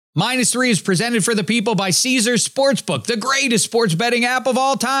Minus 3 is presented for the people by Caesars Sportsbook, the greatest sports betting app of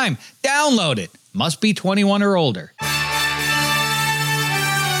all time. Download it. Must be 21 or older.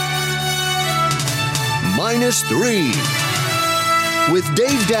 -3 with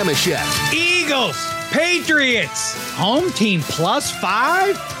Dave Damashek. Eagles, Patriots, home team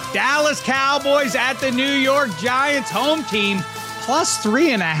 +5. Dallas Cowboys at the New York Giants, home team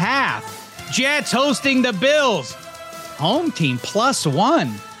 +3.5. Jets hosting the Bills, home team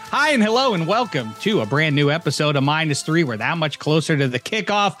 +1. Hi and hello and welcome to a brand new episode of -3. We're that much closer to the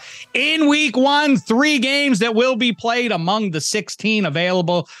kickoff in week 1. 3 games that will be played among the 16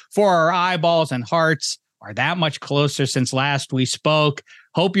 available for our eyeballs and hearts are that much closer since last we spoke.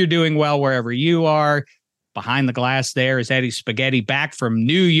 Hope you're doing well wherever you are. Behind the glass there is Eddie Spaghetti back from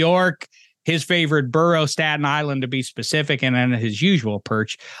New York, his favorite borough, Staten Island to be specific, and then his usual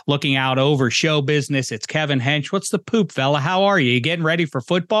perch looking out over show business. It's Kevin Hench. What's the poop, fella? How are you? You getting ready for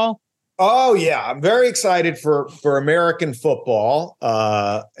football? Oh yeah, I'm very excited for American football.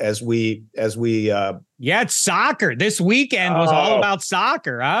 As we it's soccer. This weekend was all about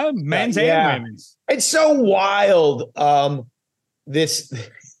soccer, huh? Men's and women's. It's so wild. This,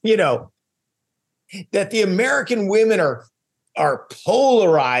 that the American women are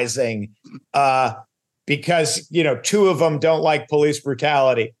polarizing because, 2 of them don't like police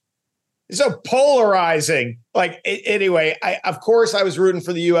brutality. So polarizing. Anyway, of course I was rooting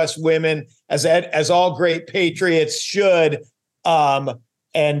for the U.S. women as all great patriots should.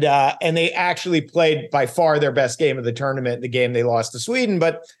 And they actually played by far their best game of the tournament, the game they lost to Sweden.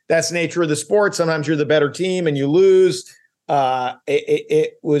 But that's the nature of the sport. Sometimes you're the better team and you lose.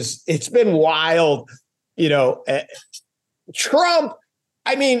 It's been wild, Trump.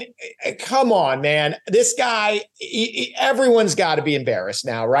 I mean, come on, man. This guy, everyone's got to be embarrassed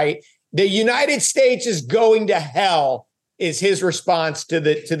now, right? The United States is going to hell is his response to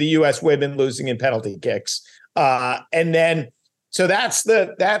the U.S. women losing in penalty kicks. And then so that's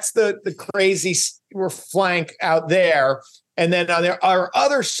the crazy flank out there. And then on our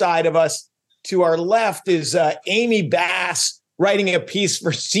other side of us to our left is Amy Bass writing a piece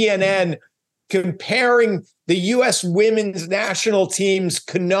for CNN comparing the U.S. women's national team's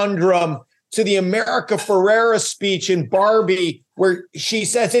conundrum to the America Ferrera speech in Barbie, where she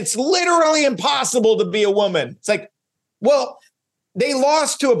says it's literally impossible to be a woman. It's like, well, they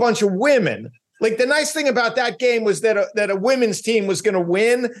lost to a bunch of women. Like, the nice thing about that game was that a women's team was going to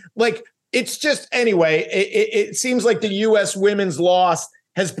win. Like, it's just, anyway, it seems like the U.S. women's loss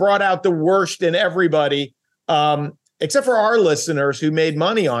has brought out the worst in everybody, except for our listeners who made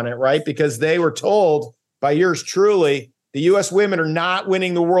money on it, right? Because they were told by yours truly, the U.S. women are not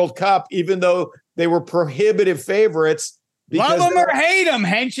winning the World Cup, even though they were prohibitive favorites. Love them or hate them,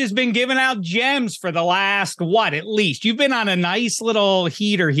 Hench has been giving out gems for the last, at least? You've been on a nice little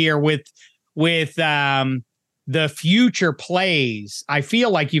heater here with the future plays. I feel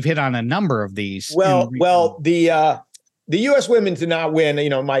like you've hit on a number of these. Well, the U.S. women did not win.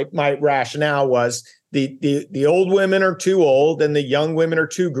 My rationale was the old women are too old and the young women are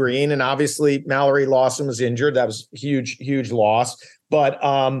too green. And obviously Mallory Lawson was injured. That was a huge loss. But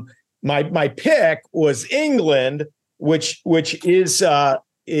my pick was England, which is now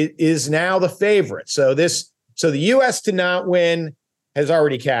the favorite. So the U.S. to not win has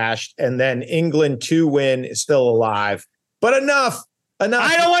already cashed, and then England to win is still alive. But enough. I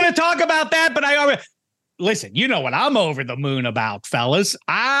don't want to talk about that, but listen, you know what I'm over the moon about, fellas.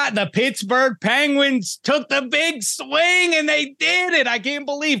 The Pittsburgh Penguins took the big swing, and they did it. I can't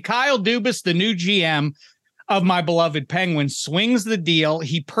believe Kyle Dubas, the new GM of my beloved Penguins, swings the deal.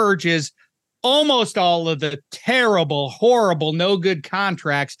 He purges almost all of the terrible, horrible, no good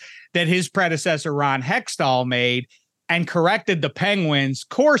contracts that his predecessor, Ron Hextall, made, and corrected the Penguins,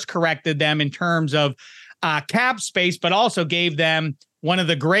 course corrected them in terms of cap space, but also gave them one of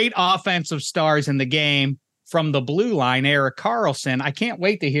the great offensive stars in the game from the blue line, Erik Karlsson. I can't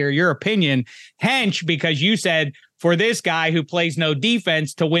wait to hear your opinion, Hench, because you said for this guy who plays no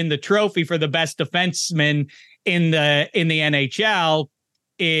defense to win the trophy for the best defenseman in the NHL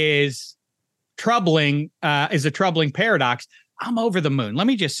is a troubling paradox. I'm over the moon. Let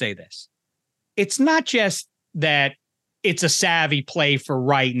me just say this. It's not just that it's a savvy play for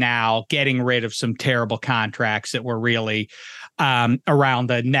right now, getting rid of some terrible contracts that were really around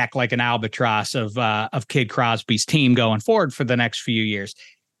the neck like an albatross of Kid Crosby's team going forward for the next few years.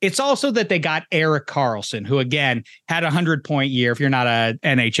 It's also that they got Erik Karlsson, who, again, had a 100-point year. If you're not an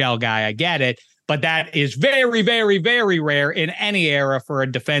NHL guy, I get it. But that is very, very, very rare in any era for a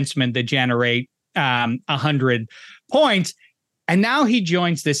defenseman to generate 100 points. And now he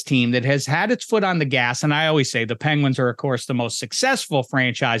joins this team that has had its foot on the gas. And I always say the Penguins are, of course, the most successful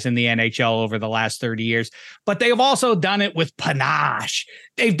franchise in the NHL over the last 30 years. But they have also done it with panache.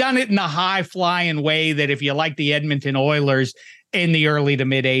 They've done it in a high-flying way that if you like the Edmonton Oilers in the early to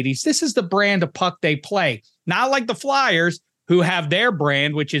mid-'80s, this is the brand of puck they play. Not like the Flyers, who have their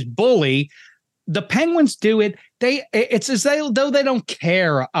brand, which is bully. The Penguins do it. It's as though they don't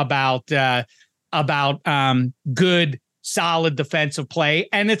care about good, solid defensive play,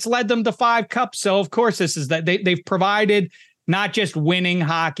 and it's led them to 5 cups. So of course, this is that they've provided not just winning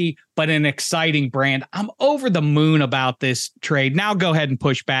hockey, but an exciting brand. I'm over the moon about this trade. Now go ahead and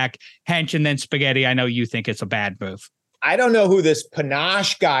push back, Hench, and then Spaghetti. I know you think it's a bad move. I don't know who this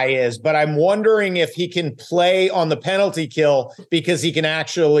panache guy is, but I'm wondering if he can play on the penalty kill because he can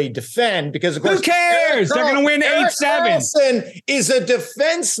actually defend. Because of course, who cares? They're going to win 8-7. Karlsson is a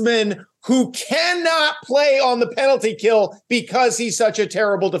defenseman who cannot play on the penalty kill because he's such a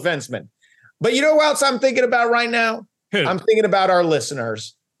terrible defenseman. But you know what else I'm thinking about right now? Who? I'm thinking about our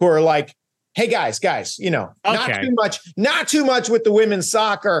listeners who are like, hey, guys, okay. not too much with the women's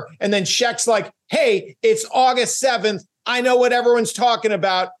soccer. And then Sheck's like, hey, it's August 7th. I know what everyone's talking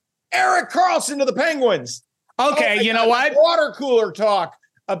about. Erik Karlsson to the Penguins. Okay, you know what? Water cooler talk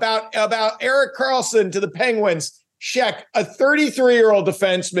about Erik Karlsson to the Penguins. Sheck, a 33-year-old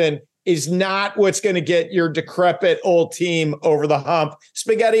defenseman is not what's going to get your decrepit old team over the hump.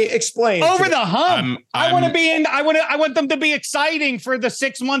 Spaghetti, explain. Over the hump. I want them to be exciting for the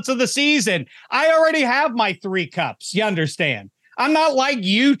 6 months of the season. I already have my 3 cups. You understand? I'm not like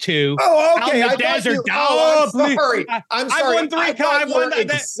you two. Oh, okay. Out in the desert. I'm sorry. I'm sorry. I won 3 cups. I won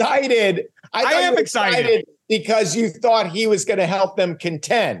excited. I am excited because you thought he was going to help them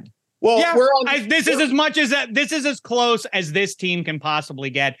contend. Well, yeah, this is as close as this team can possibly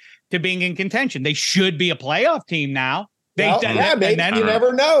get to being in contention. They should be a playoff team now. Maybe you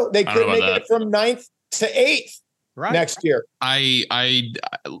never know. They could make it from 9th to 8th next year.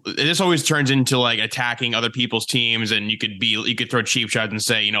 This always turns into like attacking other people's teams, and you could throw cheap shots and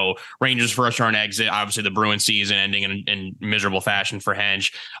say, Rangers first round exit. Obviously, the Bruins season ending in miserable fashion for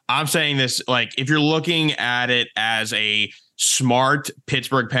Hench. I'm saying this like if you're looking at it as a smart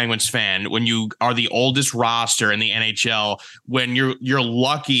Pittsburgh Penguins fan, when you are the oldest roster in the NHL, when you're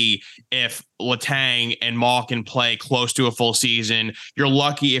lucky if Letang and Malkin play close to a full season, you're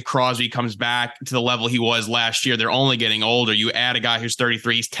lucky if Crosby comes back to the level he was last year. They're only getting older. You add a guy who's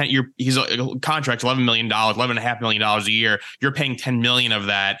 33, he's a contract $11 million, $11.5 million a year. You're paying $10 million of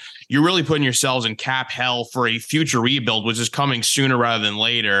that. You're really putting yourselves in cap hell for a future rebuild, which is coming sooner rather than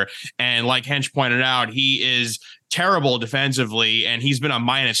later. And like Hench pointed out, he is terrible defensively, and he's been a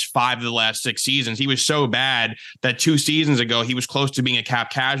 -5 of the last 6 seasons. He was so bad that 2 seasons ago he was close to being a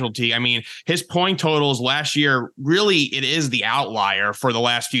cap casualty. I mean, his point totals last year, really, it is the outlier for the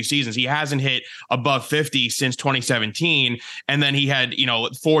last few seasons. He hasn't hit above 50 since 2017, and then he had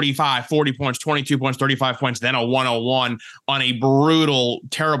 45, 40 points, 22 points, 35 points, then a 101 on a brutal,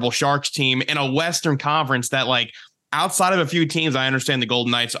 terrible Sharks team in a Western Conference that, like, outside of a few teams, I understand the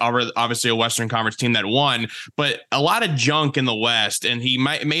Golden Knights are obviously a Western Conference team that won, but a lot of junk in the West, and he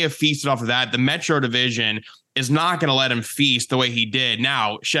may have feasted off of that. The Metro Division is not going to let him feast the way he did.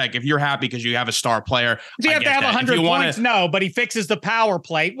 Now, Sheck, if you're happy because you have a star player, does he have to have 100 points? No, but he fixes the power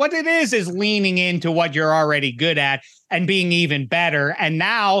play. What it is leaning into what you're already good at and being even better. And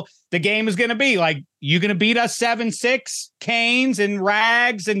now the game is going to be like, you going to beat us 7-6, Canes and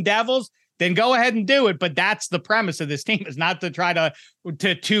Rags and Devils? Then go ahead and do it. But that's the premise of this team, is not to try to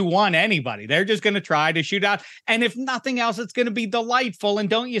 2-1 anybody. They're just going to try to shoot out. And if nothing else, it's going to be delightful. And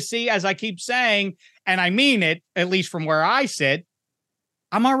don't you see, as I keep saying, and I mean it, at least from where I sit,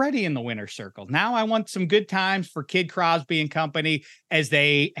 I'm already in the winner's circle. Now I want some good times for Kid Crosby and company as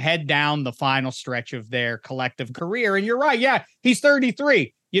they head down the final stretch of their collective career. And you're right. Yeah, he's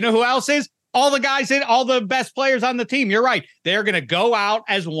 33. You know who else is? All the guys all the best players on the team. You're right. They're going to go out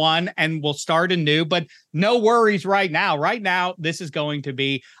as one and we'll start anew, but no worries right now. Right now, this is going to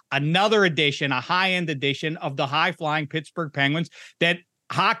be another edition, a high-end edition of the high-flying Pittsburgh Penguins that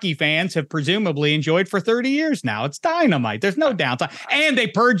hockey fans have presumably enjoyed for 30 years now. It's dynamite. There's no downside. And they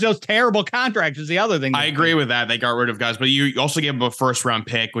purged those terrible contracts is the other thing. I agree with that. They got rid of guys, but you also gave him a first-round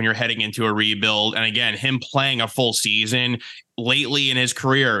pick when you're heading into a rebuild. And again, him playing a full season lately in his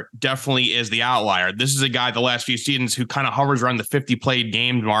career definitely is the outlier. This is a guy the last few seasons who kind of hovers around the 50 played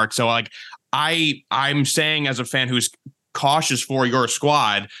game mark. So like I'm saying as a fan who's cautious for your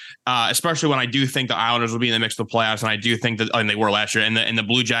squad, especially when I do think the Islanders will be in the mix of the playoffs, and I do think that, and they were last year, and the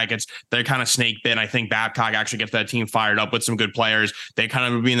Blue Jackets, they're kind of snake bit. I think Babcock actually gets that team fired up with some good players. They kind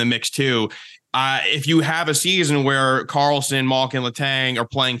of will be in the mix too. if you have a season where Karlsson, Malkin, Letang are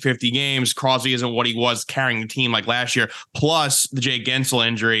playing 50 games, Crosby isn't what he was carrying the team like last year, plus the Jake Gensel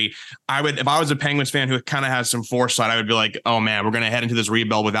injury, if I was a Penguins fan who kind of has some foresight, I would be like, oh man, we're going to head into this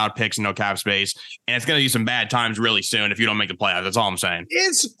rebuild without picks and no cap space. And it's going to be some bad times really soon if you don't make the playoffs. That's all I'm saying.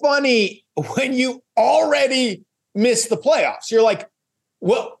 It's funny when you already miss the playoffs. You're like,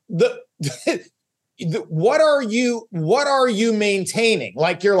 well, what are you maintaining?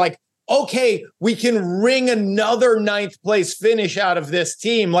 Like, you're like, okay, we can wring another 9th place finish out of this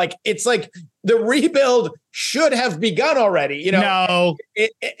team. Like, it's like the rebuild should have begun already, you know? No.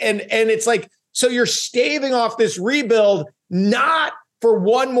 And it's like, so you're staving off this rebuild, not for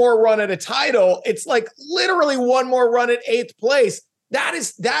one more run at a title. It's like literally one more run at 8th place.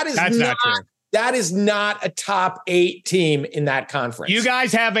 That's not true. That is not a top 8 team in that conference. You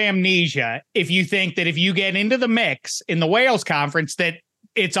guys have amnesia if you think that if you get into the mix in the Wales conference, that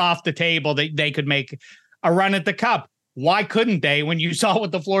it's off the table, that they could make a run at the cup. Why couldn't they when you saw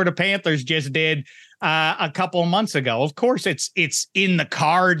what the Florida Panthers just did a couple of months ago? Of course, it's in the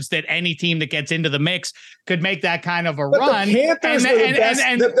cards that any team that gets into the mix could make that kind of a run. The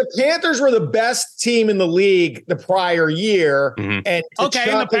Panthers were the best team in the league the prior year. Mm-hmm. And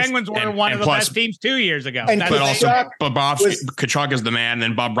the Penguins were one of the best teams 2 years ago. Tkachuk is the man.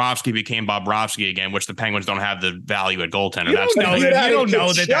 Then Bobrovsky became Bobrovsky again, which the Penguins don't have the value at goaltender. You don't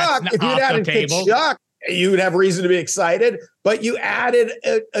know that that's if you'd added Tkachuk, you would have reason to be excited, but you added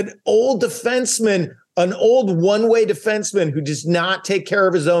an old defenseman, an old one-way defenseman who does not take care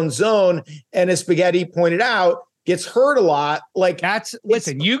of his own zone. And as Spaghetti pointed out, gets hurt a lot.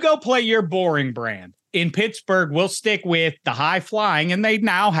 Listen, you go play your boring brand. In Pittsburgh, we'll stick with the high flying, and they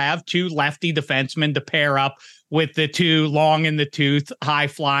now have 2 lefty defensemen to pair up with the 2 long in the tooth, high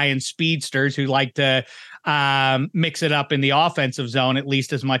flying speedsters who like to mix it up in the offensive zone at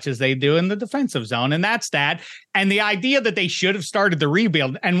least as much as they do in the defensive zone. And that's that. And the idea that they should have started the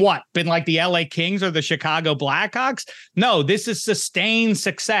rebuild and been like the LA Kings or the Chicago Blackhawks. No, this is sustained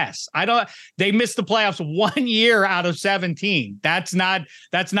success. They missed the playoffs 1 year out of 17. That's not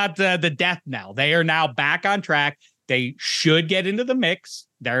the death knell. They are now back on track. They should get into the mix.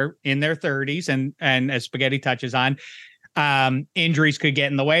 They're in their 30s. And as Spaghetti touches on, injuries could get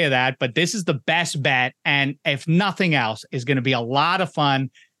in the way of that, but this is the best bet. And if nothing else, is going to be a lot of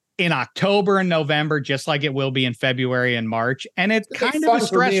fun in October and November, just like it will be in February and March. And it's kind of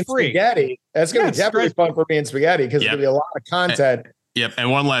stress-free. That's going to be definitely fun for me and Spaghetti because there's going to be a lot of content. Yep.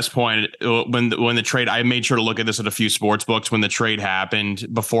 And one last point, when the trade, I made sure to look at this at a few sports books. When the trade happened,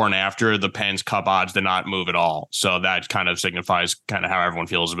 before and after, the Pens Cup odds did not move at all. So that kind of signifies kind of how everyone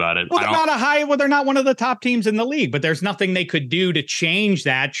feels about it. Well, they're not one of the top teams in the league, but there's nothing they could do to change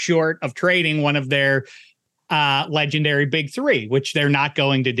that short of trading one of their legendary big 3, which they're not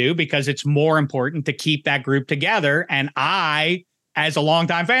going to do because it's more important to keep that group together. And I, as a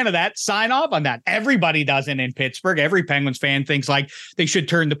longtime fan of that, sign off on that. Everybody doesn't in Pittsburgh. Every Penguins fan thinks like they should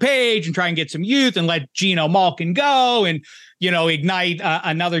turn the page and try and get some youth and let Gino Malkin go and, ignite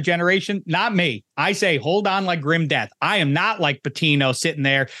another generation. Not me. I say, hold on like grim death. I am not like Patino sitting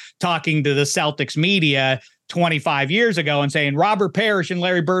there talking to the Celtics media 25 years ago and saying Robert Parrish and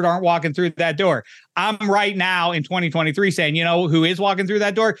Larry Bird aren't walking through that door. I'm right now in 2023 saying, who is walking through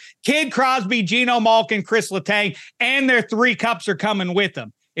that door? Kid Crosby, Gino Malkin, Chris Letang, and their 3 cups are coming with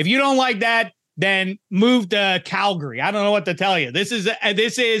them. If you don't like that, then move to Calgary. I don't know what to tell you. This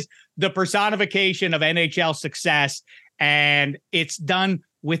is the personification of NHL success, and it's done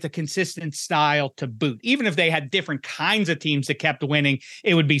with a consistent style to boot. Even if they had different kinds of teams that kept winning,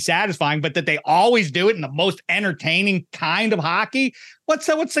 it would be satisfying, but that they always do it in the most entertaining kind of hockey.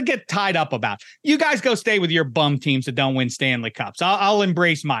 What's to get tied up about? You guys go stay with your bum teams that don't win Stanley Cups. I'll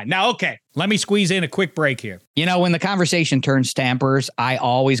embrace mine. Now, okay, let me squeeze in a quick break here. When the conversation turns Stampers, I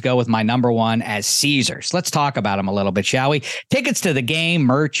always go with my number one as Caesars. Let's talk about them a little bit, shall we? Tickets to the game,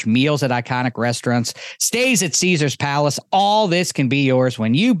 merch, meals at iconic restaurants, stays at Caesars Palace. All this can be yours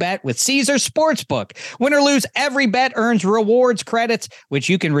when you bet with Caesars Sportsbook. Win or lose, every bet earns rewards credits, which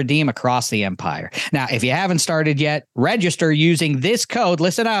you can redeem across the empire. Now, if you haven't started yet, register using this code.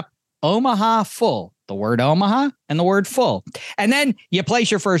 Listen up, Omaha Full. The word Omaha and the word full. And then you place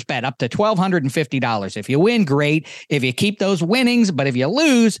your first bet up to $1,250. If you win, great. If you keep those winnings, but if you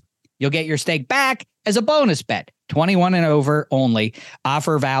lose, you'll get your stake back as a bonus bet. 21 and over only.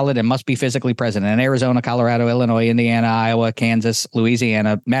 Offer valid and must be physically present in Arizona, Colorado, Illinois, Indiana, Iowa, Kansas,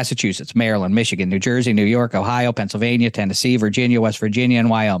 Louisiana, Massachusetts, Maryland, Michigan, New Jersey, New York, Ohio, Pennsylvania, Tennessee, Virginia, West Virginia, and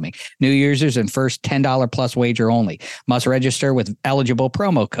Wyoming. New users and first $10 plus wager only. Must register with eligible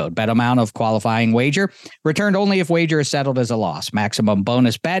promo code. Bet amount of qualifying wager. Returned only if wager is settled as a loss. Maximum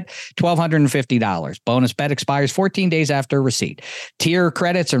bonus bet, $1,250. Bonus bet expires 14 days after receipt. Tier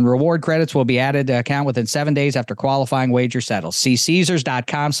credits and reward credits will be added to account within 7 days after qualifying wager settles. See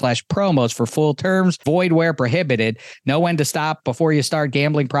Caesars.com/promos for full terms. Void where prohibited. Know when to stop before you start.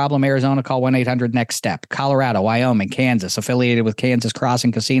 Gambling problem, Arizona, call 1-800-NEXT-STEP. Colorado, Wyoming, Kansas, affiliated with Kansas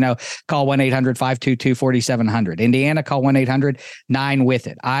Crossing Casino, call 1-800-522-4700. Indiana, call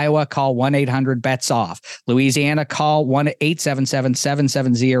 1-800-9-WITH-IT. Iowa, call 1-800-BETS-OFF. Louisiana, call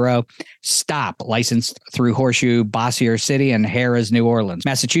 1-877-770-STOP. Licensed through Horseshoe, Bossier City, and Harrah's, New Orleans.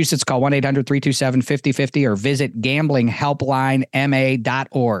 Massachusetts, call 1-800-327-5050 or visit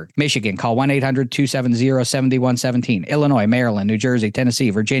gamblinghelplinema.org. Michigan, call 1-800-270-7117. Illinois, Maryland, New Jersey, Tennessee,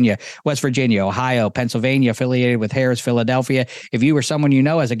 Virginia, West Virginia, Ohio, Pennsylvania, affiliated with Harrah's, Philadelphia. If you or someone you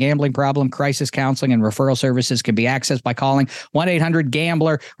know has a gambling problem, crisis counseling and referral services can be accessed by calling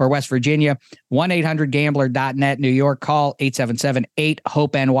 1-800-GAMBLER or West Virginia, 1-800-GAMBLER.net. New York, call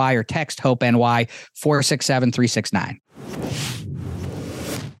 877-8-HOPE-NY or text HOPE-NY 467-369.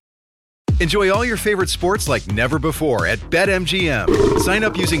 Enjoy all your favorite sports like never before at BetMGM. Sign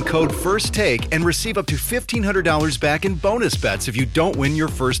up using code FIRSTTAKE and receive up to $1,500 back in bonus bets if you don't win your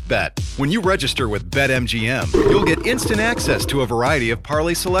first bet. When you register with BetMGM, you'll get instant access to a variety of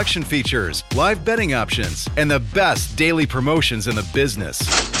parlay selection features, live betting options, and the best daily promotions in the business.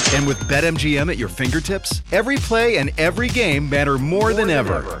 And with BetMGM at your fingertips, every play and every game matter more than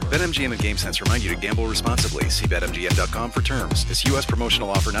ever. BetMGM and GameSense remind you to gamble responsibly. See BetMGM.com for terms. This U.S. promotional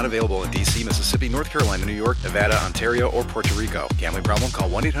offer not available in D.C., Mississippi, North Carolina, New York, Nevada, Ontario, or Puerto Rico. Gambling problem? Call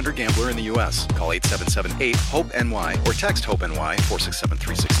 1-800-GAMBLER in the U.S. Call 877-8-HOPE-NY or text HOPE-NY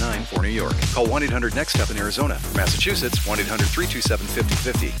 467-369 for New York. Call 1-800-NEXT-STEP in Arizona. For Massachusetts,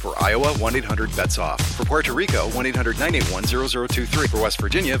 1-800-327-5050. For Iowa, 1-800-BETS-OFF. For Puerto Rico, 1-800-981-0023. For West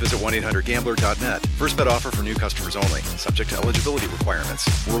Virginia, visit 1-800-GAMBLER.net. First bet offer for new customers only. Subject to eligibility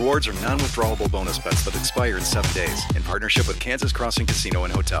requirements. Rewards are non-withdrawable bonus bets that expire in 7 days. In partnership with Kansas Crossing Casino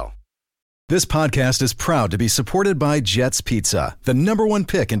and Hotel. This podcast is proud to be supported by Jets Pizza, the #1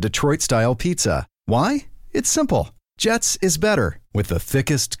 pick in Detroit-style pizza. Why? It's simple. Jets is better. With the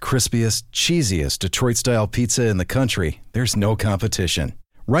thickest, crispiest, cheesiest Detroit-style pizza in the country, there's no competition.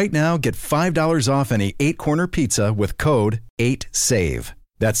 Right now, get $5 off any 8-corner pizza with code 8SAVE.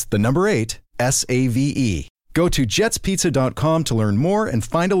 That's the number 8, SAVE. Go to jetspizza.com to learn more and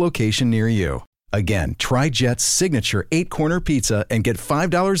find a location near you. Again, try Jet's signature 8-corner pizza and get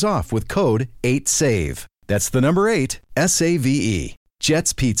 $5 off with code 8SAVE. That's the number 8, SAVE.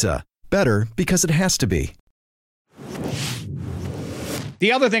 Jet's Pizza. Better because it has to be.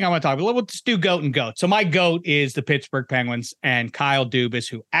 The other thing I want to talk about, let's do GOAT and GOAT. So my GOAT is the Pittsburgh Penguins and Kyle Dubas,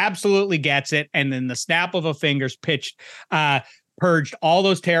 who absolutely gets it. And then the snap of a fingers purged all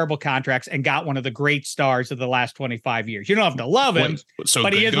those terrible contracts and got one of the great stars of the last 25 years. You don't have to love him,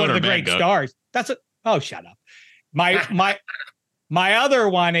 but he is one of the great stars. That's it. Oh, shut up. My other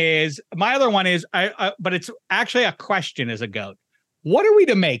one is, but it's actually a question as a GOAT. What are we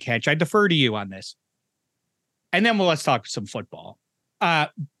to make, Hench? I defer to you on this. And then let's talk some football,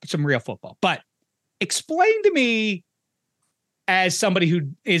 some real football. But explain to me, as somebody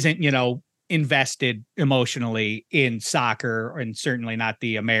who isn't, invested emotionally in soccer, and certainly not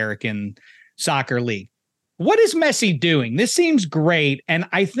the American Soccer League, what is Messi doing? This seems great. And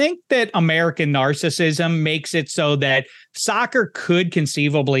I think that American narcissism makes it so that soccer could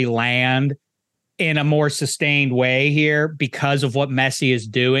conceivably land in a more sustained way here because of what Messi is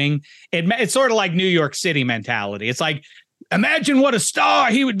doing. It's sort of like New York City mentality. It's like, imagine what a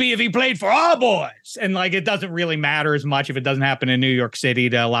star he would be if he played for our boys. And like, it doesn't really matter as much if it doesn't happen in New York City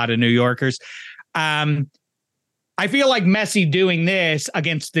to a lot of New Yorkers. I feel like Messi doing this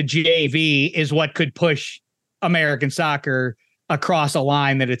against the JV is what could push American soccer across a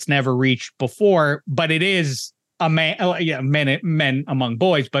line that it's never reached before, but it is men among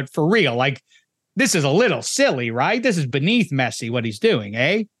boys. But for real, like, this is a little silly, right? This is beneath Messi, what he's doing,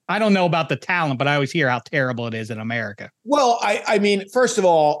 eh? I don't know about the talent, but I always hear how terrible it is in America. Well, I mean, first of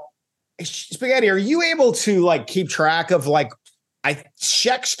all, Spaghetti, are you able to keep track of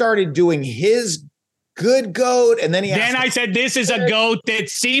Shaq started doing his good GOAT, and then I said this is a GOAT that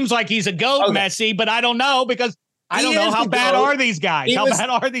seems like he's a GOAT, okay. Messi, but I don't know because I don't know how bad are these guys. How bad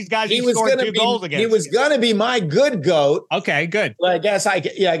are these guys? He scored 2 goals against. He was going to be my good GOAT. Okay, good. But I guess I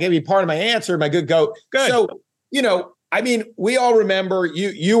gave you part of my answer, my good GOAT. Good. So I mean, we all remember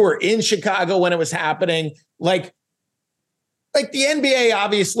you were in Chicago when it was happening. Like the NBA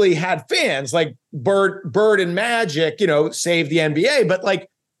obviously had fans like Bird and Magic, saved the NBA. But like,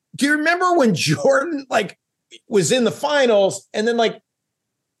 do you remember when Jordan was in the finals and then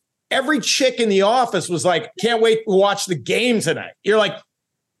every chick in the office was like, can't wait to watch the game tonight.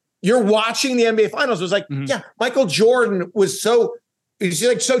 You're watching the NBA finals. It was like, yeah, Michael Jordan was so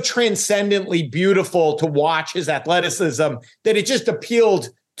transcendently beautiful to watch his athleticism that it just appealed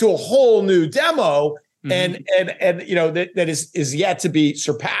to a whole new demo. And that is yet to be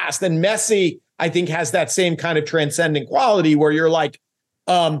surpassed. And Messi, I think, has that same kind of transcendent quality where you're like,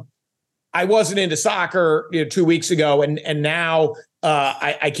 I wasn't into soccer 2 weeks ago, and now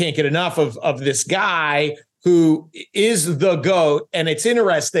I can't get enough of this guy who is the GOAT. And it's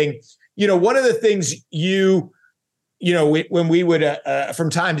interesting, one of the things when we would from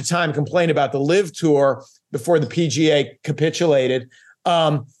time to time complain about the Live Tour before the PGA capitulated,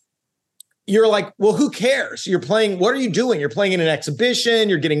 you're like, well, who cares? You're playing. What are you doing? You're playing in an exhibition.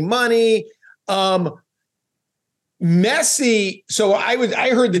 You're getting money. Messi. So I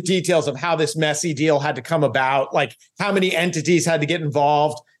heard the details of how this Messi deal had to come about, like how many entities had to get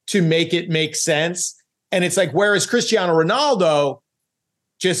involved to make it make sense. And it's like, whereas Cristiano Ronaldo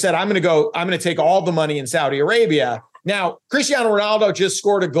just said, I'm going to take all the money in Saudi Arabia. Now, Cristiano Ronaldo just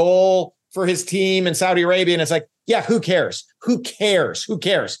scored a goal for his team in Saudi Arabia. And it's like, yeah, who cares? Who cares? Who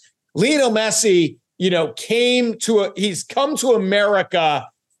cares? Lionel Messi, he's come to America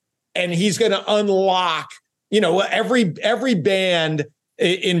and he's going to unlock, every band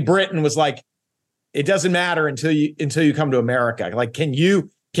in Britain was like, it doesn't matter until you come to America. Like, can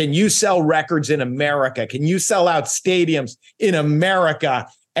you sell records in America? Can you sell out stadiums in America?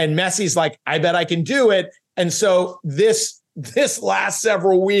 And Messi's like, I bet I can do it. And so this last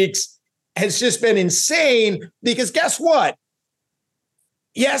several weeks has just been insane because guess what?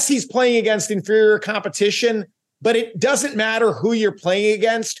 Yes, he's playing against inferior competition, but it doesn't matter who you're playing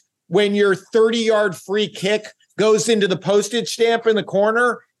against when your 30-yard free kick goes into the postage stamp in the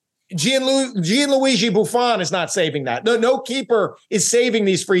corner. Gianluigi Buffon is not saving that. No keeper is saving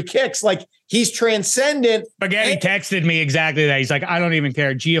these free kicks. Like, he's transcendent. Spaghetti texted me exactly that. He's like, I don't even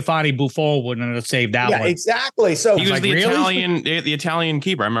care. Giovanni Buffon wouldn't have saved that one. Yeah, exactly. So he was like, the Italian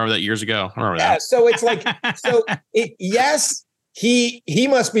keeper. I remember that years ago. I remember that. So it's like, yes. He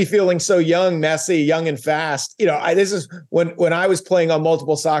must be feeling so young, Messi, young and fast. This is when I was playing on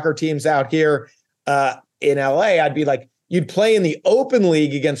multiple soccer teams out here in LA, I'd be like, you'd play in the open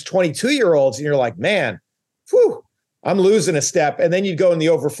league against 22-year-olds and you're like, man, I'm losing a step. And then you'd go in the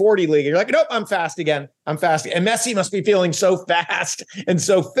over 40 league and you're like, nope, I'm fast again. And Messi must be feeling so fast and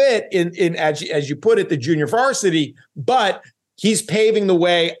so fit in as you put it, the junior varsity, but he's paving the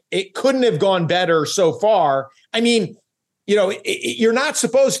way. It couldn't have gone better so far. I mean, you're not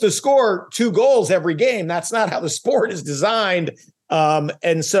supposed to score 2 goals every game. That's not how the sport is designed.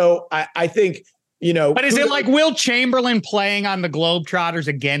 And so I think, But is it like Will Chamberlain playing on the Globetrotters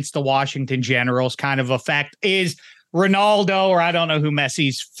against the Washington Generals kind of effect? Is Ronaldo, or I don't know who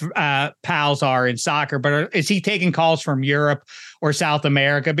Messi's pals are in soccer, but is he taking calls from Europe or South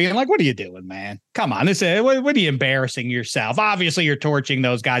America being like, what are you doing, man? Come on. What are you embarrassing yourself? Obviously, you're torching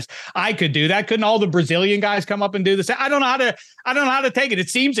those guys. I could do that. Couldn't all the Brazilian guys come up and do this? I don't know how to take it. It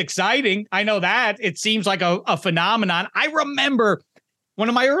seems exciting. I know that. It seems like a phenomenon. I remember one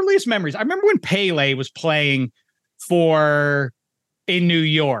of my earliest memories. I remember when Pele was playing in New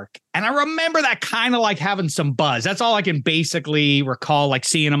York. And I remember that kind of like having some buzz. That's all I can basically recall, like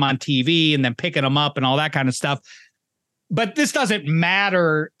seeing him on TV and then picking him up and all that kind of stuff. But this doesn't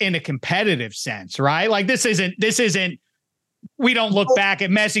matter in a competitive sense, right? Like this isn't, we don't look back at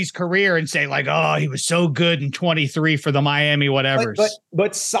Messi's career and say like, oh, he was so good in 23 for the Miami, whatever.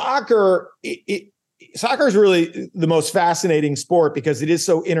 But soccer, soccer is really the most fascinating sport because it is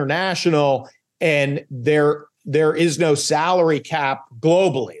so international and there is no salary cap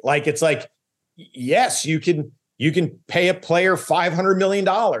globally. Like, it's like, yes, you can pay a player $500 million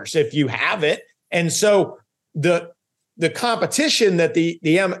if you have it. And so the competition that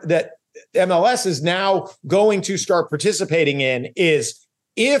that MLS is now going to start participating in is,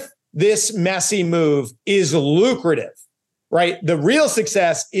 if this Messi move is lucrative, right? The real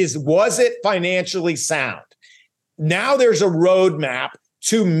success is, was it financially sound? Now there's a roadmap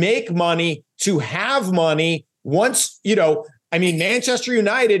to make money, to have money. Once, Manchester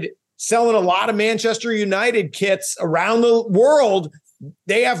United selling a lot of Manchester United kits around the world,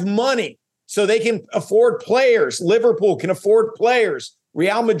 they have money, so they can afford players. Liverpool can afford players,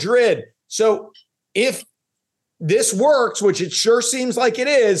 Real Madrid. So if this works, which it sure seems like it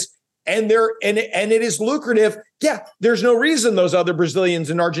is, and it is lucrative. Yeah, there's no reason those other Brazilians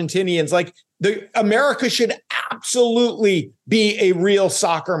and Argentinians, like America should absolutely be a real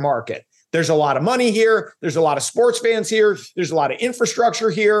soccer market. There's a lot of money here. There's a lot of sports fans here. There's a lot of infrastructure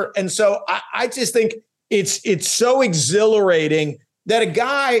here. And so I just think it's so exhilarating that a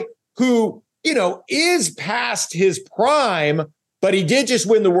guy who, is past his prime, but he did just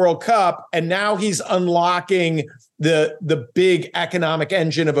win the World Cup, and now he's unlocking the big economic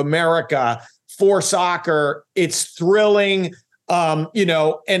engine of America for soccer. It's thrilling, and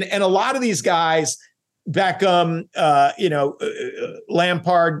a lot of these guys, Beckham,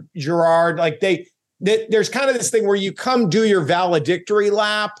 Lampard, Gerrard, like there's kind of this thing where you come do your valedictory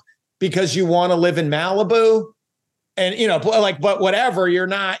lap because you want to live in Malibu, and but whatever, you're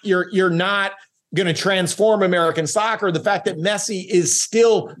not going to transform American soccer. The fact that Messi is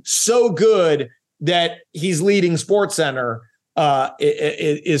still so good that he's leading SportsCenter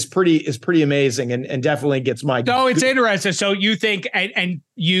is pretty amazing, and definitely gets my. So it's interesting. So you think, and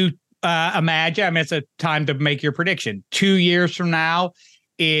you imagine, I mean, it's a time to make your prediction. 2 years from now,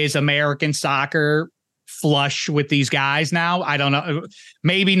 is American soccer flush with these guys now? I don't know.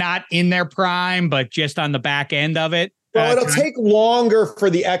 Maybe not in their prime, but just on the back end of it. Well, it'll take longer for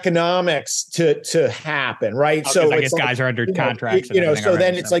the economics to happen, right? So I guess guys are under contracts. So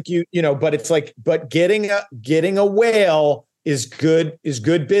then it's like but getting a whale is good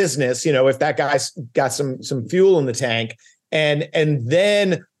business. If that guy's got some fuel in the tank, and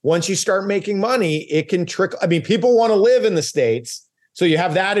then once you start making money, it can trickle. I mean, people want to live in the States, so you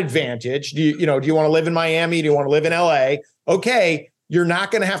have that advantage. Do you want to live in Miami? Do you want to live in LA? Okay, you're not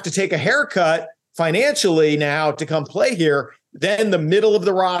going to have to take a haircut financially now to come play here. Then the middle of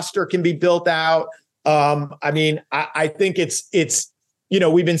the roster can be built out. I think it's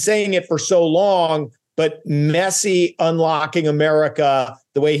we've been saying it for so long, but Messi unlocking America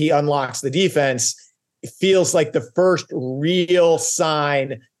the way he unlocks the defense, it feels like the first real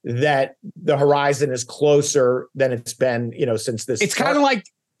sign that the horizon is closer than it's been, since this. It's kind of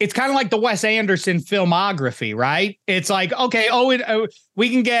like the Wes Anderson filmography, right? It's like, okay, we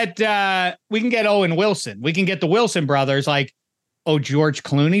can get Owen Wilson. We can get the Wilson brothers. Like, George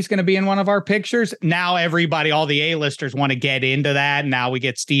Clooney's going to be in one of our pictures. Now everybody, all the A-listers want to get into that. Now we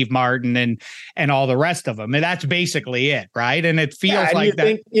get Steve Martin and all the rest of them. And that's basically it, right? And it feels like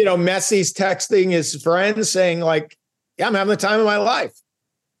that. Messi's texting his friends saying like, yeah, I'm having the time of my life.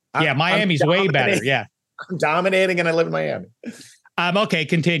 Miami's way better. Yeah. I'm dominating and I live in Miami. Okay,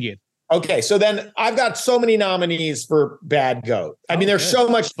 continue. Okay, so then I've got so many nominees for bad goat. I mean, there's so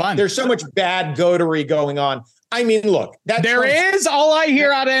much fun. There's so much bad goatery going on. I mean, look, all I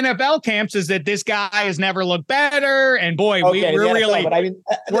hear out of NFL camps is that this guy has never looked better. And boy,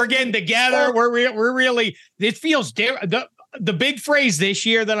 we're getting together. We're really, it feels different. The big phrase this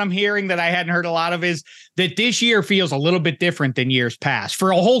year that I'm hearing that I hadn't heard a lot of is that this year feels a little bit different than years past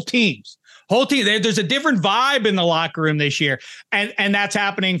for a whole team. There's a different vibe in the locker room this year. And that's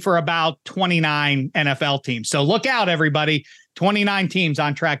happening for about 29 NFL teams. So look out, everybody. 29 teams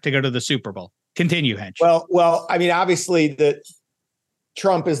on track to go to the Super Bowl. Continue, Hench. Well, I mean, obviously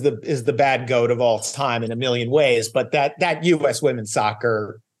Trump is the bad goat of all time in a million ways, but that U.S. women's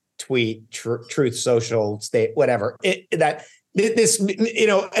soccer tweet, Truth Social, state, whatever, and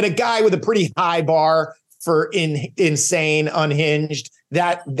a guy with a pretty high bar for insane, unhinged,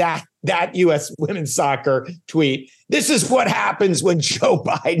 that U.S. women's soccer tweet. This is what happens when Joe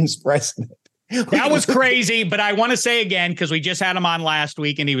Biden's president. That was crazy, but I want to say again, because we just had him on last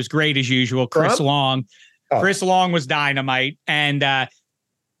week and he was great as usual. Chris Long. Chris Long was dynamite. And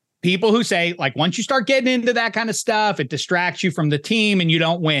people who say, like, once you start getting into that kind of stuff, it distracts you from the team and you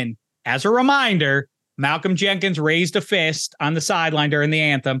don't win. As a reminder, Malcolm Jenkins raised a fist on the sideline during the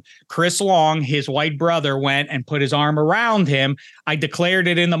anthem. Chris Long, his white brother, went and put his arm around him. I declared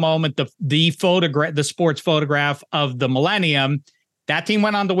it in the moment, the photograph, the sports photograph of the millennium. That team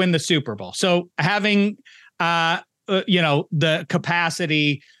went on to win the Super Bowl. So having, the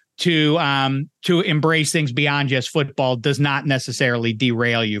capacity to embrace things beyond just football does not necessarily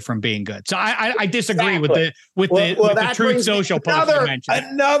derail you from being good. So I disagree with the Truth Social post you mentioned.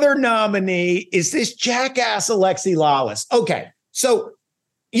 Another nominee is this jackass Alexi Lawless. Okay, so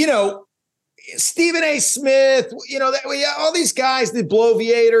Stephen A. Smith, all these guys, the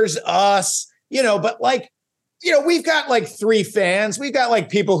Bloviators, us, but like. We've got like 3 fans. We've got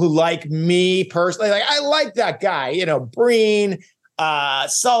like people who like me personally. Like I like that guy, Breen,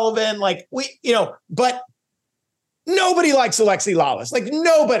 Sullivan, but Nobody likes Alexi Lalas. Like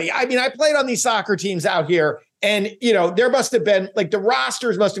nobody. I mean, I played on these soccer teams out here, and there must have been like the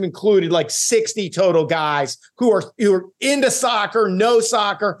rosters must have included like 60 total guys who are into soccer, know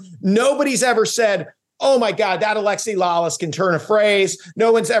soccer. Nobody's ever said, "Oh my God, that Alexi Lalas can turn a phrase."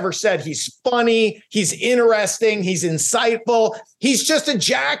 No one's ever said he's funny, he's interesting, he's insightful. He's just a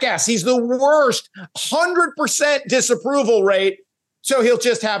jackass. He's the worst, 100% disapproval rate. So he'll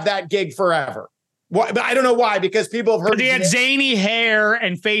just have that gig forever. Why? But I don't know why, because people have heard he had zany hair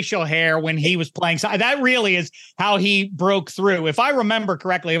and facial hair when he was playing. So that really is how he broke through. If I remember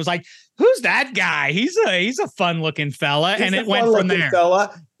correctly, it was like, who's that guy? He's a fun looking fella. And it went from there.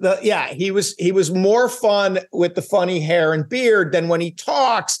 He was more fun with the funny hair and beard than when he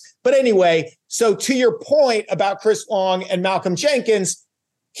talks. But anyway, so to your point about Chris Long and Malcolm Jenkins,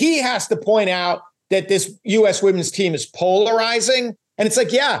 he has to point out that this U.S. women's team is polarizing. And it's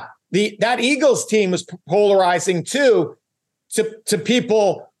like, yeah, that Eagles team was polarizing too to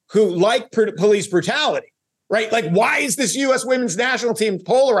people who like police brutality, right? Like, why is this U.S. women's national team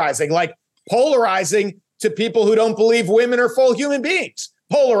polarizing? Like polarizing to people who don't believe women are full human beings.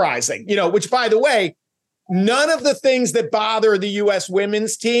 Polarizing, which, by the way, none of the things that bother the U.S.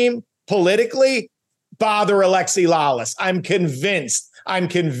 women's team politically bother Alexi Lalas. I'm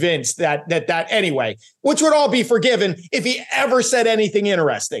convinced that anyway, which would all be forgiven if he ever said anything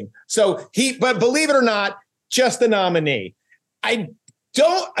interesting. But believe it or not, just a nominee.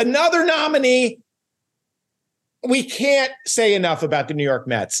 Another nominee. We can't say enough about the New York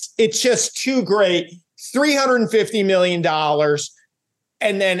Mets. It's just too great. $350 million.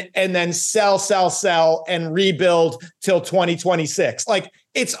 And then sell and rebuild till 2026. Like,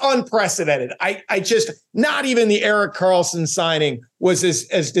 it's unprecedented. I just, not even the Erik Karlsson signing was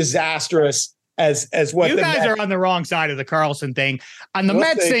as disastrous as what you guys are on the wrong side of the Karlsson thing. On the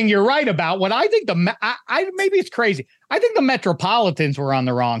Mets thing, you're right about what I think maybe it's crazy. I think the Metropolitans were on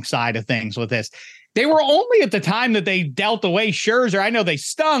the wrong side of things with this. They were only at the time that they dealt away Scherzer. I know they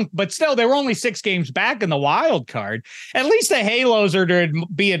stunk, but still, they were only 6 games back in the wild card. At least the Halos are to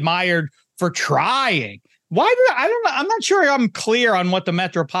be admired for trying. I don't know. I'm not sure I'm clear on what the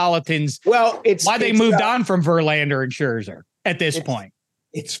Metropolitans. Why they moved on from Verlander and Scherzer at this point.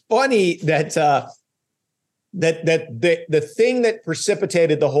 It's funny that the thing that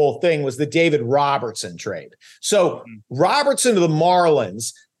precipitated the whole thing was the David Robertson trade. So Robertson to the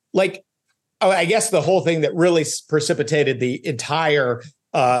Marlins, like. I guess the whole thing that really precipitated the entire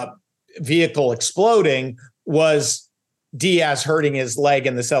vehicle exploding was Diaz hurting his leg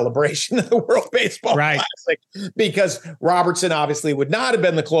in the celebration of the World Baseball Classic, because Robertson obviously would not have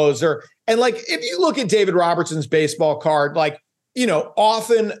been the closer. And like, if you look at David Robertson's baseball card, like,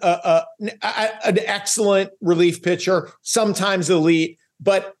 often an excellent relief pitcher, sometimes elite,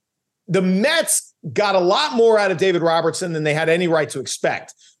 but the Mets got a lot more out of David Robertson than they had any right to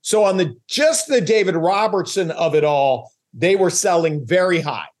expect. So on the David Robertson of it all, they were selling very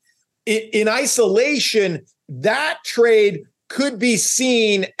high. In isolation, that trade could be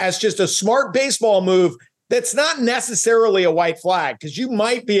seen as just a smart baseball move that's not necessarily a white flag, because you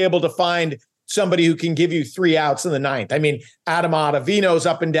might be able to find somebody who can give you 3 outs in the 9th. I mean, Adam Ottavino's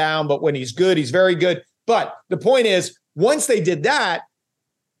up and down, but when he's good, he's very good. But the point is, once they did that,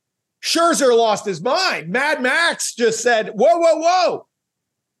 Scherzer lost his mind. Mad Max just said, whoa.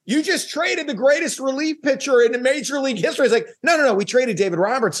 You just traded the greatest relief pitcher in Major League history. It's like, no. We traded David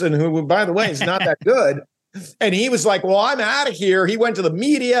Robertson, who, by the way, is not that good. And he was like, well, I'm out of here. He went to the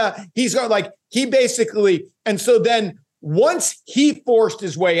media. He's got and so then once he forced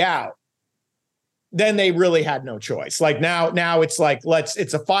his way out, then they really had no choice. Like now it's like,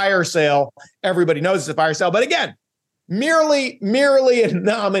 it's a fire sale. Everybody knows it's a fire sale. But again, merely a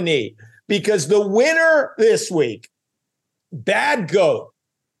nominee, because the winner this week, bad goat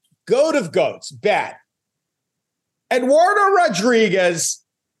of goats, bad. Eduardo Rodriguez,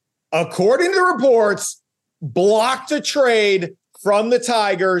 according to reports, blocked a trade from the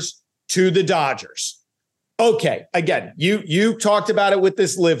Tigers to the Dodgers. Okay, again, you talked about it with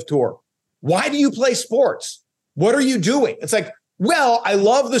this live tour. Why do you play sports? What are you doing? It's like, well, I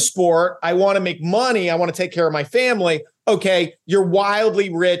love the sport. I want to make money. I want to take care of my family. Okay, you're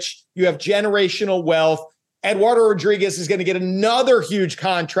wildly rich. You have generational wealth. Eduardo Rodriguez is going to get another huge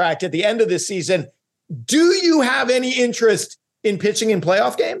contract at the end of this season. Do you have any interest in pitching in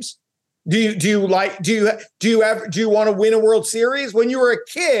playoff games? Do you want to win a World Series? When you were a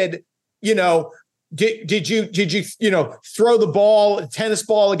kid, did you throw the tennis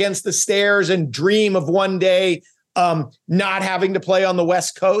ball against the stairs and dream of one day not having to play on the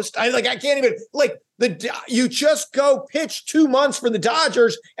West Coast? I can't even, you just go pitch 2 months for the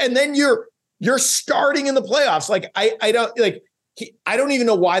Dodgers, and then you're you're starting in the playoffs. Like, I don't even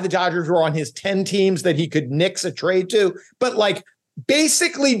know why the Dodgers were on his 10 teams that he could nix a trade to, but like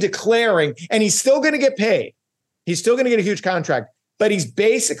basically declaring, and he's still going to get paid. He's still going to get a huge contract, but he's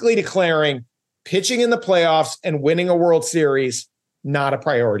basically declaring pitching in the playoffs and winning a World Series, not a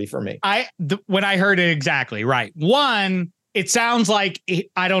priority for me. When I heard it exactly, right. One, it sounds like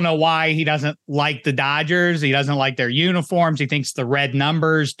I don't know why he doesn't like the Dodgers. He doesn't like their uniforms. He thinks the red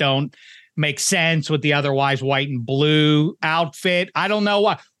numbers don't make sense with the otherwise white and blue outfit. I don't know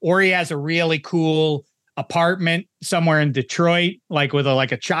why. Or he has a really cool apartment somewhere in Detroit, like with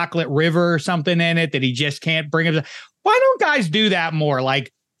a chocolate river or something in it that he just can't bring up. Why don't guys do that more?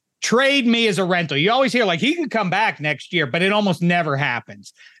 Like, trade me as a rental. You always hear like he can come back next year, but it almost never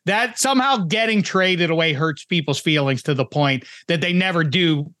happens. That somehow getting traded away hurts people's feelings to the point that they never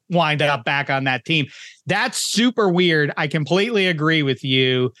do wind up back on that team. That's super weird. I completely agree with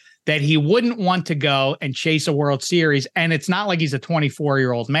you that he wouldn't want to go and chase a World Series. And it's not like he's a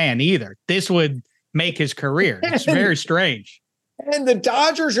 24-year-old man either. This would make his career. It's very strange. And the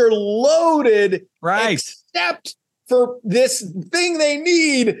Dodgers are loaded, right? Except for this thing they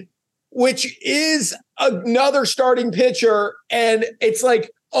need, which is another starting pitcher. And it's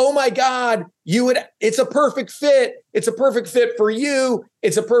like, oh my God, it's a perfect fit. It's a perfect fit for you.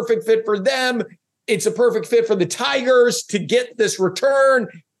 It's a perfect fit for them. It's a perfect fit for the Tigers to get this return.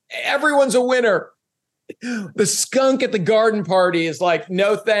 Everyone's a winner. The skunk at the garden party is like,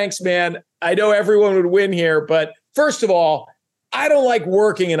 no, thanks, man. I know everyone would win here. But first of all, I don't like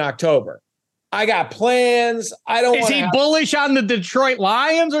working in October. I got plans. I don't. Is he bullish on the Detroit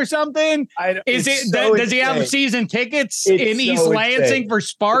Lions or something? Does he have season tickets in East Lansing for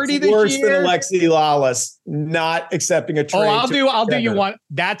Sparty this year? Worse than Alexi Lawless not accepting a trade. I'll do you one.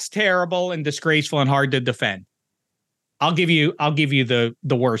 That's terrible and disgraceful and hard to defend. I'll give you the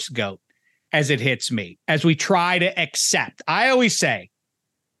worst goat as it hits me, as we try to accept. I always say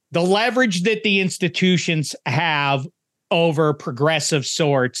the leverage that the institutions have over progressive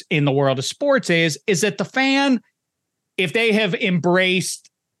sorts in the world of sports is that the fan, if they have embraced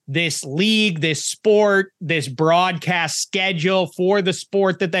this league, this sport, this broadcast schedule for the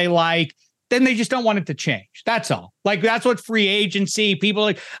sport that they like, then they just don't want it to change. That's all. Like, that's what free agency, people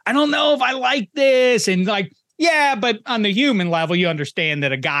like, I don't know if I like this. And like, yeah, but on the human level, you understand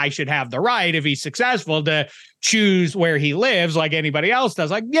that a guy should have the right, if he's successful, to choose where he lives like anybody else does.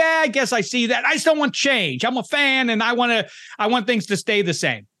 Like, yeah, I guess I see that. I just don't want change. I'm a fan and I want things to stay the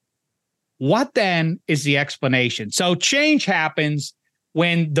same. What then is the explanation? So change happens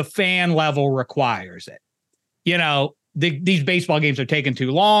when the fan level requires it. You know, these baseball games are taking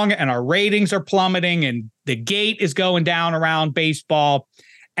too long and our ratings are plummeting and the gate is going down around baseball.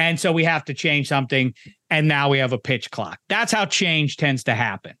 And so we have to change something. And now we have a pitch clock. That's how change tends to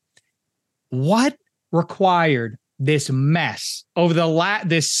happen. What required this mess over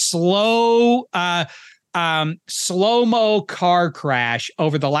this slow-mo car crash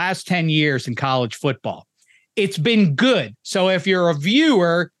over the last 10 years in college football? It's been good. So if you're a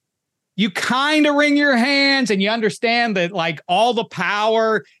viewer, you kind of wring your hands and you understand that like all the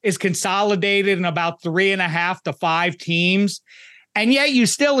power is consolidated in about 3.5 to 5 teams. And yet you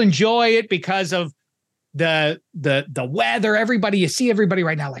still enjoy it because of the weather. You see everybody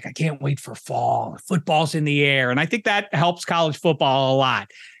right now, like, I can't wait for fall. Football's in the air. And I think that helps college football a lot.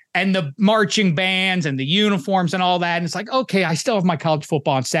 And the marching bands and the uniforms and all that. And it's like, okay, I still have my college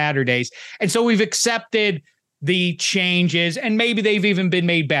football on Saturdays. And so we've accepted the changes, and maybe they've even been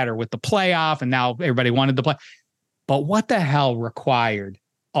made better with the playoff. And now everybody wanted to play. But what the hell required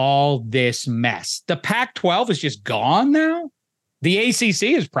all this mess? The Pac-12 is just gone now. The ACC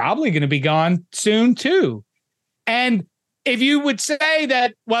is probably going to be gone soon, too. And if you would say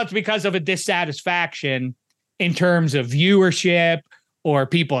that, well, it's because of a dissatisfaction in terms of viewership or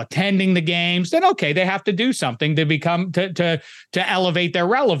people attending the games, then, okay, they have to do something to become to elevate their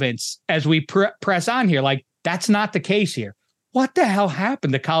relevance as we press on here. Like, that's not the case here. What the hell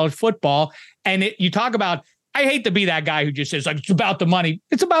happened to college football? And you talk about, I hate to be that guy who just says, like, it's about the money.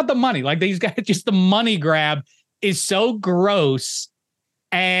 It's about the money. Like, these guys, just the money grab is so gross.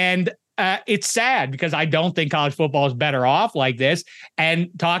 And it's sad because I don't think college football is better off like this. And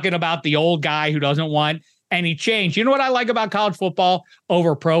talking about the old guy who doesn't want any change. You know what I like about college football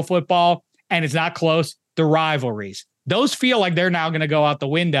over pro football? And it's not close. The rivalries. Those feel like they're now going to go out the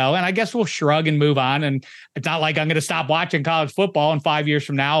window. And I guess we'll shrug and move on. And it's not like I'm going to stop watching college football. And 5 years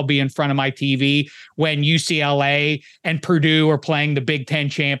from now, I'll be in front of my TV when UCLA and Purdue are playing the Big Ten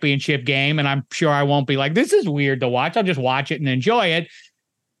championship game. And I'm sure I won't be like, this is weird to watch. I'll just watch it and enjoy it.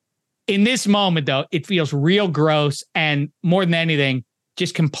 In this moment, though, it feels real gross. And more than anything,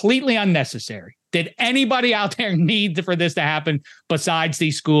 just completely unnecessary. Did anybody out there need for this to happen besides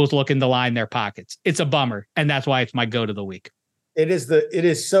these schools looking to line their pockets? It's a bummer. And that's why it's my goat of the week. It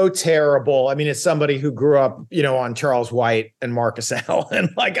is so terrible. I mean, it's somebody who grew up, on Charles White and Marcus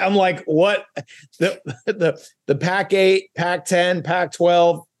Allen. I'm like, what? The Pac-8, Pac-10,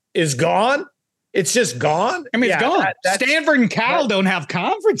 Pac-12 is gone. It's just gone. I mean, it's gone. Stanford and Cal don't have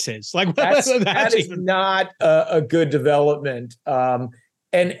conferences. That is not a good development. And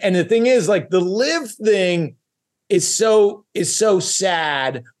the thing is, the live thing is so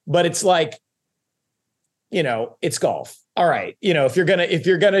sad, but it's it's golf. All right. If you're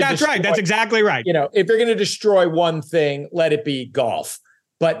gonna, that's right. That's exactly right. If you're gonna destroy one thing, let it be golf.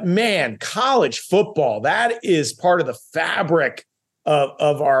 But man, college football, that is part of the fabric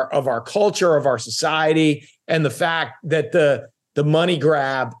of our culture, of our society, and the fact that the money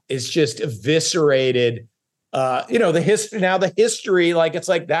grab is just eviscerated. The history,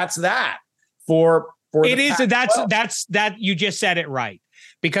 that's that for it is. That's you just said it right.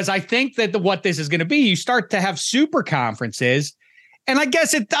 Because I think that what this is going to be, you start to have super conferences, and I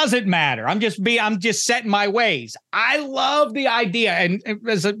guess it doesn't matter. I'm just setting my ways. I love the idea, and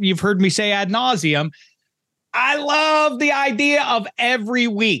as you've heard me say ad nauseum, I love the idea of every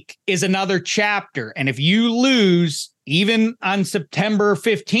week is another chapter. And if you lose, even on September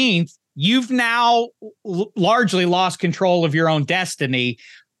 15th, you've now largely lost control of your own destiny.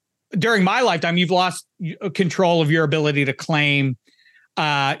 During my lifetime, you've lost control of your ability to claim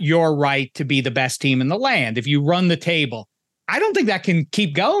your right to be the best team in the land. If you run the table, I don't think that can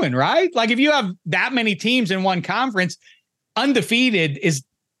keep going, right? If you have that many teams in one conference, undefeated is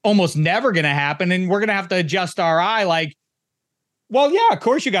almost never going to happen. And we're going to have to adjust our eye. Well, yeah, of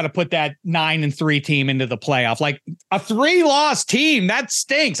course you got to put that 9-3 team into the playoff. A 3-loss team, that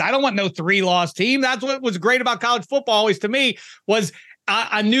stinks. I don't want no 3-loss team. That's what was great about college football always to me was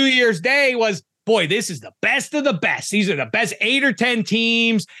on New Year's Day was, boy, this is the best of the best. These are the best 8 or 10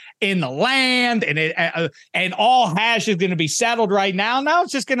 teams in the land, and all hash is going to be settled right now. Now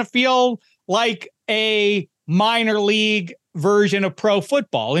it's just going to feel like a minor league version of pro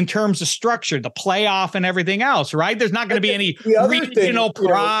football in terms of structure, the playoff and everything else, right? There's not going to be any regional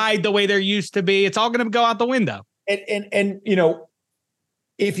pride the way there used to be. It's all going to go out the window. And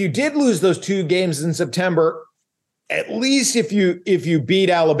if you did lose those 2 games in September, at least if you beat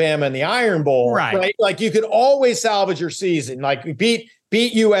Alabama in the Iron Bowl, right? You could always salvage your season. Beat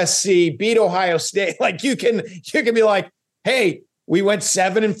USC, beat Ohio State. You can be like, hey, we went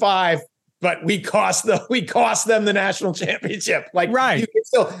 7-5, but we cost them the national championship. Right. You can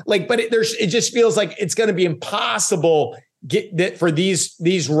still but it just feels like it's going to be impossible for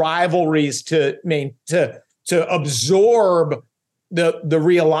these rivalries to absorb the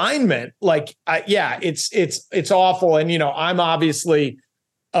realignment. It's awful. And, I'm obviously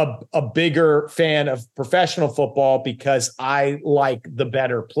a bigger fan of professional football because I like the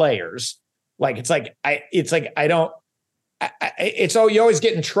better players. You always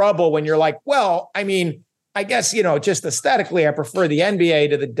get in trouble when you're like, well, I mean, I guess, just aesthetically, I prefer the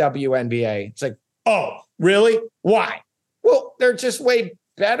NBA to the WNBA. It's like, oh, really? Why? Well, they're just way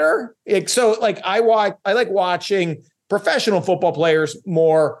better. I like watching professional football players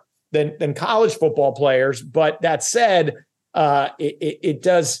more than college football players. But that said, it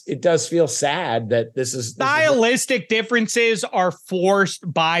does feel sad that this stylistic differences are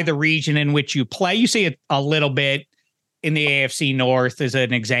forced by the region in which you play. You see it a little bit in the AFC North as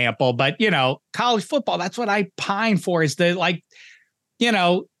an example, but college football, that's what I pine for is the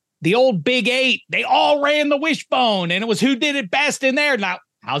the old Big 8, they all ran the wishbone and it was who did it best in there. Now,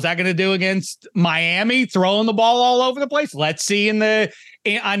 how's that going to do against Miami throwing the ball all over the place? Let's see on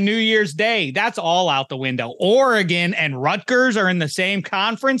New Year's Day. That's all out the window. Oregon and Rutgers are in the same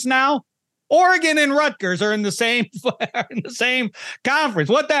conference now. Oregon and Rutgers are in the same conference.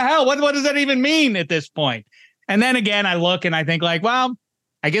 What the hell? What does that even mean at this point? And then again, I look and I think well,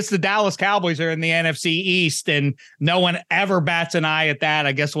 I guess the Dallas Cowboys are in the NFC East and no one ever bats an eye at that.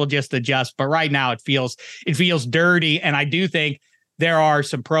 I guess we'll just adjust. But right now it feels dirty. And I do think there are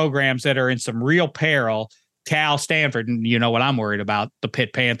some programs that are in some real peril. Cal, Stanford, and you know what I'm worried about, the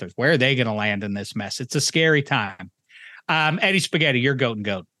Pitt Panthers. Where are they going to land in this mess? It's a scary time. Eddie Spaghetti, you're goat and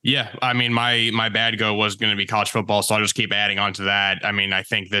goat. Yeah, I mean, my bad go was going to be college football, so I'll just keep adding on to that. I mean, I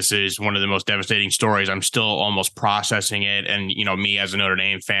think this is one of the most devastating stories. I'm still almost processing it, and me as a Notre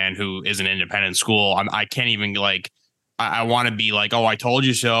Dame fan who is an independent school, I can't even I want to be like, oh, I told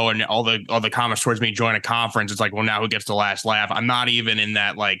you so, and all the comments towards me join a conference. It's like, well, now who gets the last laugh? I'm not even in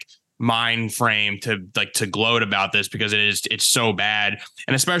that mind frame to gloat about this, because it's so bad.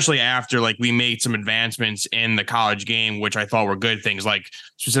 And especially after like we made some advancements in the college game, which I thought were good things, like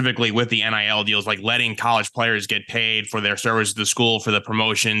specifically with the NIL deals, like letting college players get paid for their service to the school, for the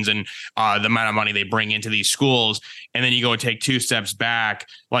promotions and the amount of money they bring into these schools. And then you go and take 2 steps back,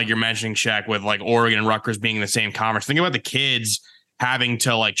 like you're mentioning, Shaq, with like Oregon and Rutgers being in the same conference. Think about the kids having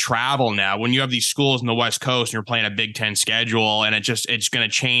to like travel now when you have these schools in the West Coast and you're playing a Big Ten schedule, and it's going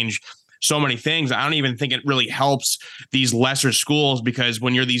to change so many things. I don't even think it really helps these lesser schools, because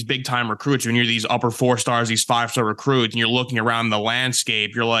when you're these big time recruits, when you're these upper 4 stars, these 5-star recruits, and you're looking around the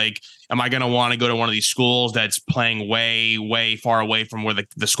landscape, you're like, am I going to want to go to one of these schools that's playing way, way far away from where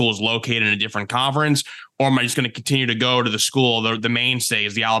the school is located in a different conference? Or am I just going to continue to go to the school, the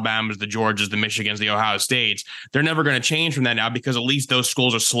mainstays, the Alabamas, the Georgias, the Michigans, the Ohio States? They're never going to change from that now, because at least those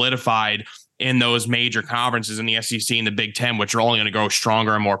schools are solidified in those major conferences in the SEC and the Big Ten, which are only going to grow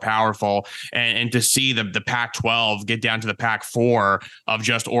stronger and more powerful. And to see the Pac-12 get down to the Pac-4 of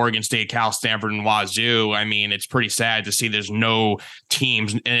just Oregon State, Cal, Stanford, and Wazoo, I mean, it's pretty sad to see there's no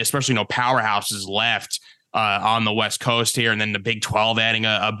teams, and especially no powerhouses left on the West Coast here. And then the Big 12 adding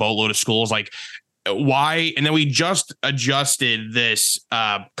a boatload of schools. Like, why? And then we just adjusted this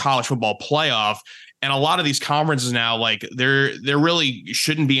college football playoff. And a lot of these conferences now, like there really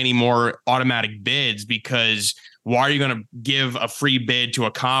shouldn't be any more automatic bids, because why are you going to give a free bid to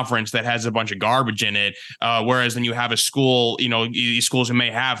a conference that has a bunch of garbage in it? Whereas when you have a school, these schools who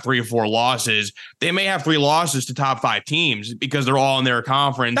may have 3 or 4 losses, they may have 3 losses to top 5 teams because they're all in their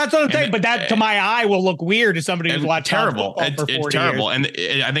conference. That's what I'm saying. But that, to my eye, will look weird to somebody who's watched terrible. It's terrible. Years.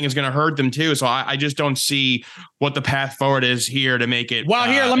 And I think it's going to hurt them too. So I just don't see what the path forward is here to make it. Well,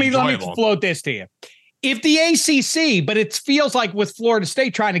 here, let me float this to you. If the ACC, but it feels like with Florida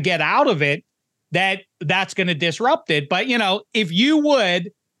State trying to get out of it, that's going to disrupt it. But, if you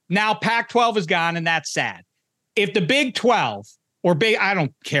would, now Pac-12 is gone, and that's sad. If the Big 12 or I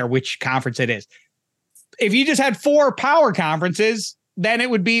don't care which conference it is, if you just had 4 power conferences, then it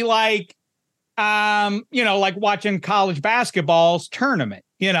would be like, like watching college basketball's tournament.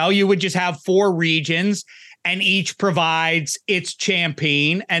 You would just have 4 regions, and each provides its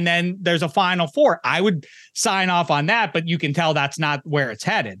champion, and then there's a Final Four. I would sign off on that, but you can tell that's not where it's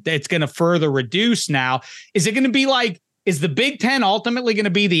headed. It's going to further reduce now. Is it going to be like, is the Big Ten ultimately going to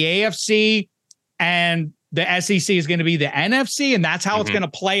be the AFC and the SEC is going to be the NFC, and that's how it's going to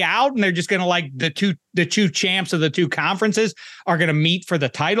play out? And they're just going to, like, the two champs of the 2 conferences are going to meet for the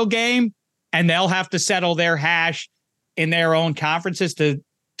title game, and they'll have to settle their hash in their own conferences to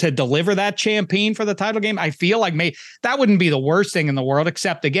deliver that champion for the title game. I feel like that wouldn't be the worst thing in the world,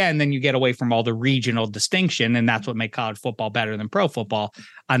 except, again, then you get away from all the regional distinction, and that's what makes college football better than pro football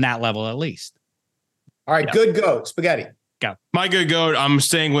on that level, at least. All right, good goat, Spaghetti. Go. My good goat, I'm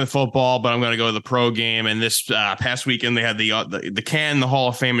staying with football, but I'm going to go to the pro game. And this past weekend, they had the Hall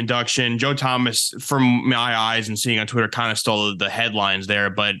of Fame induction. Joe Thomas, from my eyes and seeing on Twitter, kind of stole the headlines there.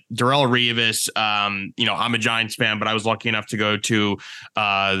 But Darrelle Revis, I'm a Giants fan, but I was lucky enough to go to,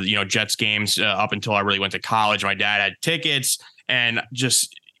 Jets games up until I really went to college. My dad had tickets, and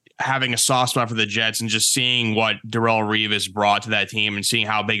just having a soft spot for the Jets and just seeing what Darrelle Revis brought to that team and seeing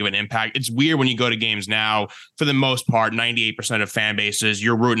how big of an impact. It's weird when you go to games now, for the most part, 98% of fan bases,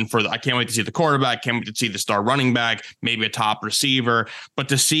 you're rooting for I can't wait to see the quarterback, can't wait to see the star running back, maybe a top receiver, but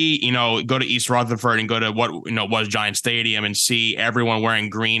to see, go to East Rutherford and go to what, was Giant Stadium and see everyone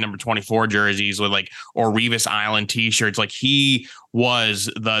wearing green number 24 jerseys with or Revis Island t-shirts, he was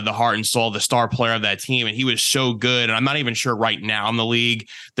the heart and soul, the star player of that team. And he was so good. And I'm not even sure right now in the league,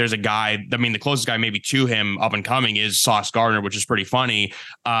 there's a guy, the closest guy maybe to him up and coming is Sauce Gardner, which is pretty funny.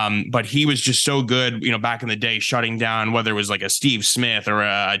 But he was just so good, back in the day, shutting down, whether it was like a Steve Smith or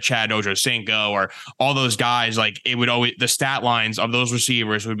a Chad Ochocinco or all those guys, it would always, the stat lines of those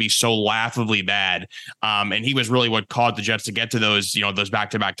receivers would be so laughably bad. And he was really what caused the Jets to get to those, those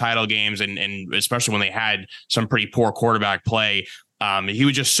back-to-back title games. And especially when they had some pretty poor quarterback play. He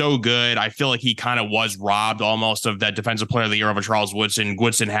was just so good. I feel like he kind of was robbed almost of that defensive player of the year over Charles Woodson.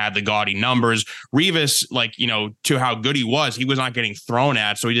 Woodson had the gaudy numbers. Revis, to how good he was not getting thrown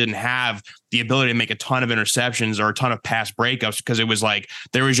at. So he didn't have the ability to make a ton of interceptions or a ton of pass breakups, because it was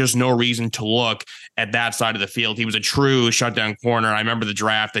there was just no reason to look at that side of the field. He was a true shutdown corner. I remember the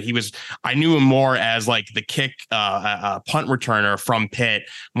draft that I knew him more as the kick punt returner from Pitt.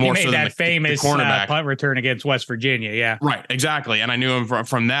 More he made so that than famous cornerback punt return against West Virginia. Yeah. Right. Exactly. And I knew him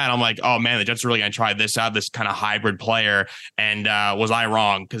from that. I'm like, oh man, the Jets are really going to try this out, this kind of hybrid player. And was I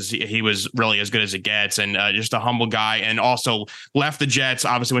wrong? Because he was really as good as it gets, and just a humble guy, and also left the Jets,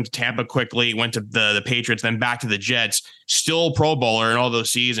 obviously went to Tampa quickly. quickly went to the Patriots, then back to the Jets, still Pro Bowler in all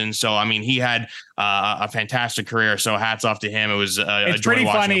those seasons. So, I mean, he had a fantastic career. So hats off to him. It was a joy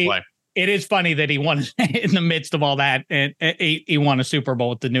watching him play. It is funny that he won in the midst of all that, and he won a Super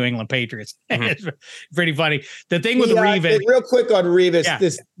Bowl with the New England Patriots. It's pretty funny. The thing with Revis, real quick on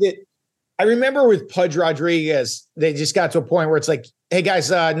Revis, I remember with Pudge Rodriguez, they just got to a point where it's like, hey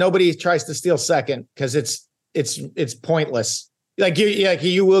guys, nobody tries to steal second because it's pointless. Like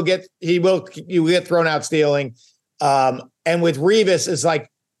you will get thrown out stealing. And with Revis, it's like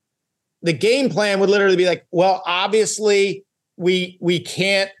the game plan would literally be like, well, obviously we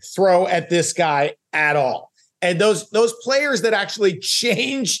can't throw at this guy at all. And those players that actually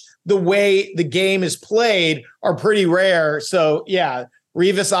change the way the game is played are pretty rare. So yeah,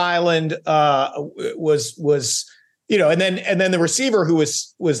 Revis Island was and then the receiver who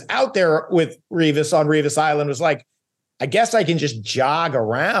was out there with Revis on Revis Island was like, I guess I can just jog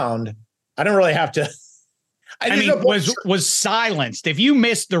around. I don't really have to. Was silenced. If you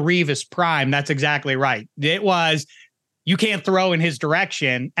missed the Revis prime, that's exactly right. It was, you can't throw in his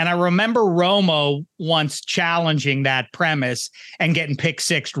direction. And I remember Romo once challenging that premise and getting pick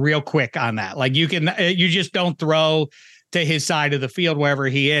sixed real quick on that. Like you just don't throw to his side of the field wherever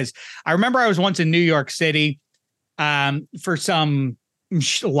he is. I remember I was once in New York City for some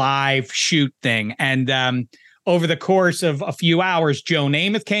live shoot thing. And over the course of a few hours, Joe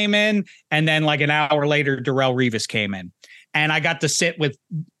Namath came in. And then like an hour later, Darrelle Revis came in. And I got to sit with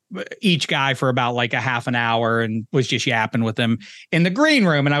each guy for about like a half an hour and was just yapping with them in the green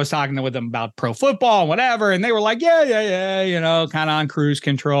room. And I was talking with them about pro football and whatever. And they were like, yeah, kind of on cruise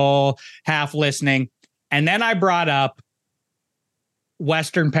control, half listening. And then I brought up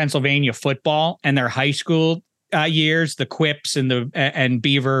Western Pennsylvania football and their high school years, the Quips and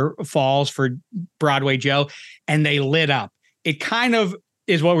Beaver Falls for Broadway Joe. And they lit up. It kind of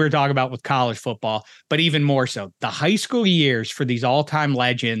is what we were talking about with college football, but even more so, the high school years for these all-time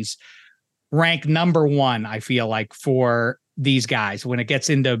legends rank number one, I feel like, for these guys when it gets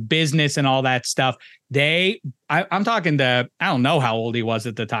into business and all that stuff. I'm talking to, I don't know how old he was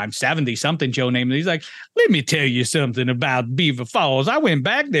at the time, 70 something. Joe Namath. He's like, let me tell you something about Beaver Falls. I went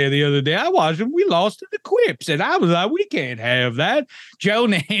back there the other day. I watched them. We lost to the Quips. And I was like, we can't have that. Joe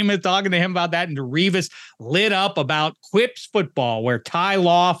Namath talking to him about that. And Revis lit up about Quips football, where Ty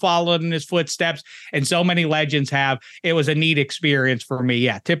Law followed in his footsteps. And so many legends have. It was a neat experience for me.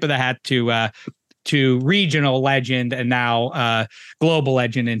 Yeah. Tip of the hat to regional legend and now global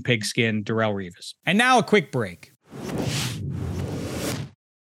legend in pigskin, Darrelle Revis. And now a quick break.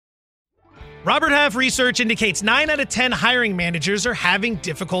 Robert Half research indicates 9 out of 10 hiring managers are having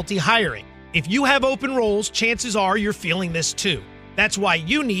difficulty hiring. If you have open roles, chances are you're feeling this too. That's why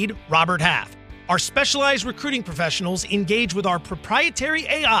you need Robert Half. Our specialized recruiting professionals engage with our proprietary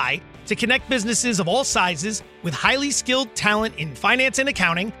AI to connect businesses of all sizes with highly skilled talent in finance and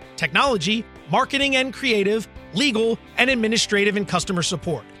accounting, technology, marketing and creative, legal, and administrative and customer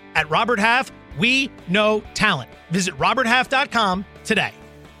support. At Robert Half, we know talent. Visit roberthalf.com today.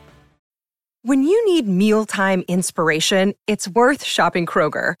 When you need mealtime inspiration, it's worth shopping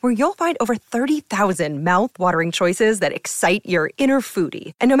Kroger, where you'll find over 30,000 mouth-watering choices that excite your inner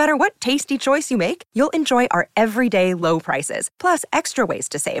foodie. And no matter what tasty choice you make, you'll enjoy our everyday low prices, plus extra ways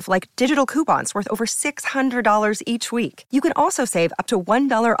to save, like digital coupons worth over $600 each week. You can also save up to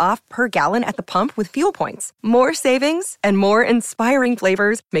 $1 off per gallon at the pump with fuel points. More savings and more inspiring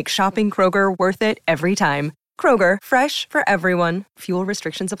flavors make shopping Kroger worth it every time. Kroger, fresh for everyone. Fuel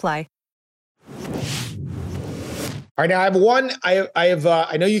restrictions apply. All right, now I have one.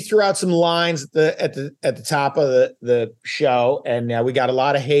 I know you threw out some lines at the top of the show, and we got a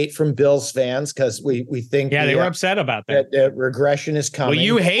lot of hate from Bills fans because we think they were upset about that. Regression is coming. Well,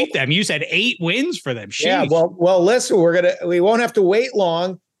 you hate them. You said 8 wins for them. Sheesh. Yeah. Well, listen, we won't have to wait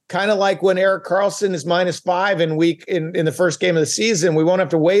long. Kind of like when Erik Karlsson is -5 in the first game of the season, we won't have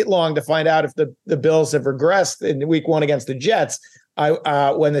to wait long to find out if the Bills have regressed in week 1 against the Jets.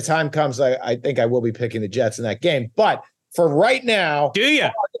 When the time comes, I think I will be picking the Jets in that game. But for right now, do you?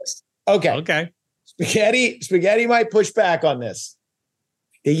 Okay. Spaghetti might push back on this.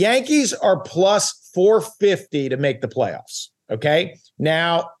 The Yankees are plus 450 to make the playoffs. Okay.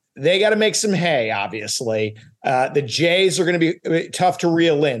 Now they got to make some hay. Obviously, the Jays are going to be tough to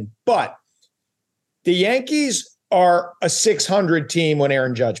reel in, but the Yankees are a 600 team when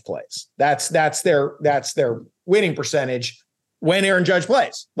Aaron Judge plays. That's their winning percentage. When Aaron Judge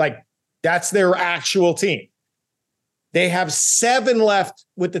plays, like that's their actual team. They have 7 left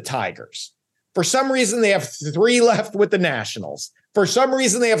with the Tigers. For some reason, they have 3 left with the Nationals. For some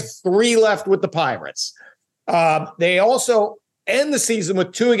reason, they have 3 left with the Pirates. They also, end the season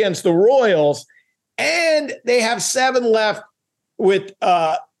with 2 against the Royals, and they have 7 left with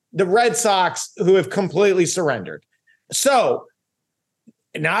the Red Sox, who have completely surrendered. So,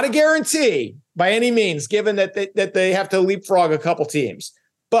 not a guarantee by any means, given that they have to leapfrog a couple teams.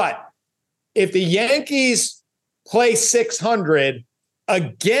 But if the Yankees play 600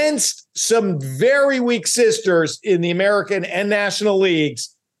 against some very weak sisters in the American and National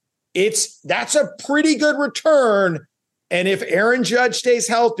Leagues, that's a pretty good return. And if Aaron Judge stays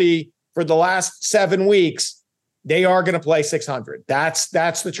healthy for the last 7 weeks, they are going to play 600. That's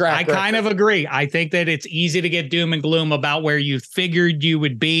the track. I kind of agree. I think that it's easy to get doom and gloom about where you figured you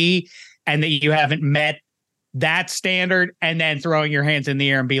would be and that you haven't met that standard, and then throwing your hands in the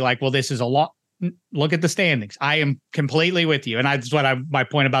air and be like, well, this is a lot. Look at the standings. I am completely with you. And that's what my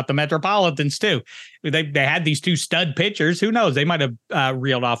point about the Metropolitans too. They had these 2 stud pitchers. Who knows? They might have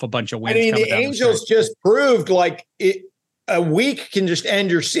reeled off a bunch of wins. I mean, the Angels just proved like a week can just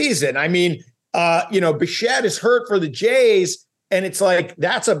end your season. I mean, Bichette is hurt for the Jays, and it's like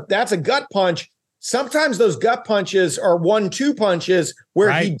that's a gut punch. Sometimes those gut punches are 1-2 punches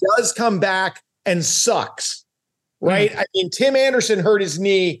where he does come back and sucks, right? I mean, Tim Anderson hurt his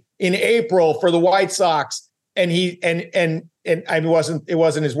knee in April for the White Sox, and it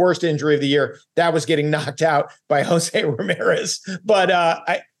wasn't his worst injury of the year. That was getting knocked out by Jose Ramirez. But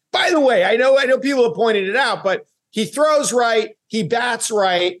by the way, I know people have pointed it out, but he throws right, he bats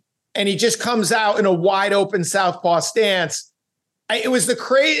right, and he just comes out in a wide open southpaw stance. It was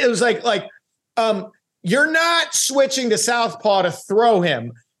like you're not switching to southpaw to throw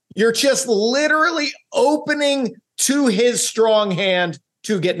him. You're just literally opening to his strong hand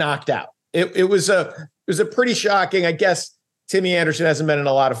to get knocked out. It was a pretty shocking. I guess Timmy Anderson hasn't been in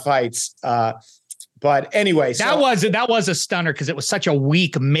a lot of fights. But anyway, that was a stunner because it was such a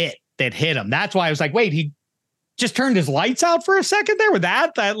weak mitt that hit him. That's why I was like, wait, he just turned his lights out for a second there with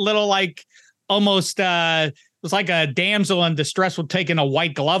that little like almost it was like a damsel in distress with taking a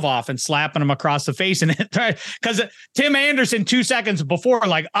white glove off and slapping him across the face. And because Tim Anderson 2 seconds before,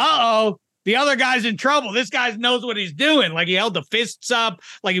 like, the other guy's in trouble. This guy knows what he's doing. Like he held the fists up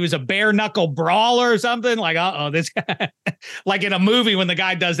like he was a bare knuckle brawler or something. Like, this guy, like in a movie when the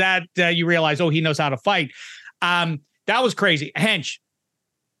guy does that, you realize, he knows how to fight. That was crazy. Hench,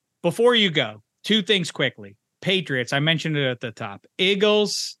 before you go, 2 things quickly. Patriots, I mentioned it at the top.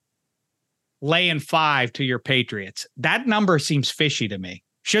 Eagles laying 5 to your Patriots. That number seems fishy to me.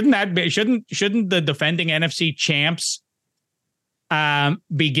 Shouldn't the defending NFC champs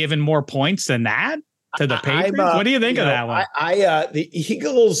be given more points than that to the Patriots? What do you think of that one? The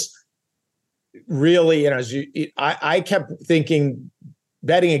Eagles really, I kept thinking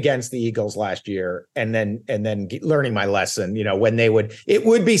betting against the Eagles last year and then learning my lesson, when it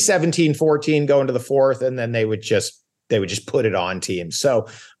would be 17-14 going to the 4th, and then they would just put it on teams. So,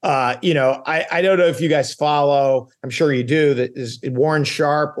 I don't know if you guys follow, I'm sure you do, that is Warren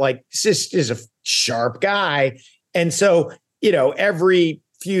Sharp, like this is a sharp guy. And so, every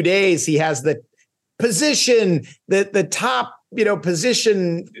few days he has the position, the top,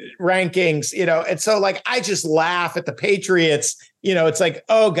 position rankings, and so like, I just laugh at the Patriots. It's like,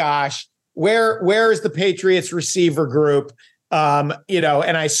 oh gosh, where is the Patriots receiver group? And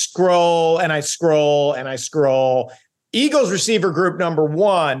I scroll and I scroll and I scroll. Eagles receiver group number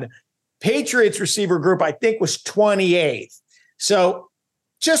 1, Patriots receiver group, I think, was 28th. So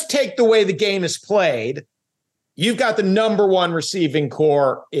just take the way the game is played. You've got the number 1 receiving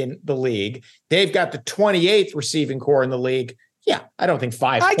core in the league. They've got the 28th receiving core in the league. Yeah, I don't think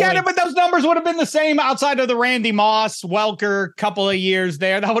 5 points. Get it, but those numbers would have been the same outside of the Randy Moss, Welker couple of years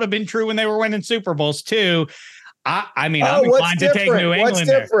there. That would have been true when they were winning Super Bowls too. I'm inclined to take New England.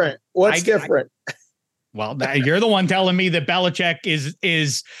 What's different? Well, you're the one telling me that Belichick is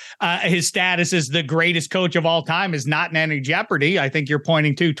his status as the greatest coach of all time is not in any jeopardy. I think you're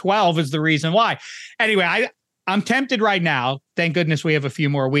pointing to 12 is the reason why. Anyway, I'm tempted right now. Thank goodness we have a few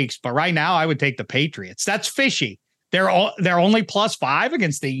more weeks, but right now I would take the Patriots. That's fishy. They're only +5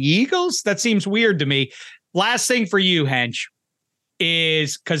 against the Eagles. That seems weird to me. Last thing for you, Hench,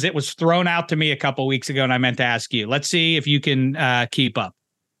 is because it was thrown out to me a couple weeks ago, and I meant to ask you. Let's see if you can keep up.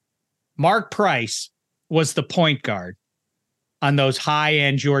 Mark Price was the point guard on those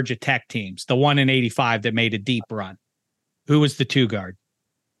high-end Georgia Tech teams, the one in 85 that made a deep run. Who was the 2 guard?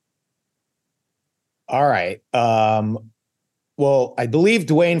 All right. Well, I believe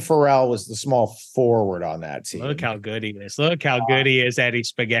Dwayne Farrell was the small forward on that team. Look how good he is. Look how good he is, Eddie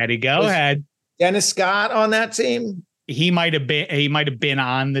Spaghetti. Go ahead. Dennis Scott on that team? He might have been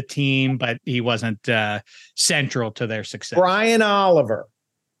on the team, but he wasn't central to their success. Brian Oliver.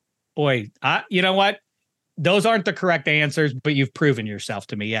 Boy, you know what? those aren't the correct answers, but you've proven yourself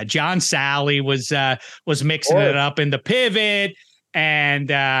to me. Yeah, John Sally was mixing it up in the pivot, and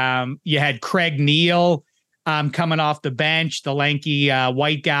you had Craig Neal coming off the bench, the lanky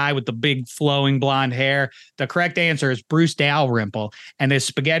white guy with the big flowing blonde hair. The correct answer is Bruce Dalrymple, and as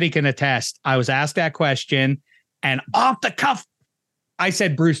Spaghetti can attest, I was asked that question, and off the cuff, I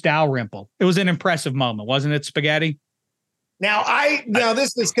said Bruce Dalrymple. It was an impressive moment, wasn't it, Spaghetti? Now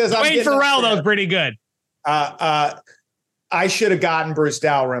this is because Wayne Farrell, though, was pretty good. I should have gotten Bruce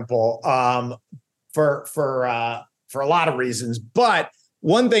Dalrymple for a lot of reasons, but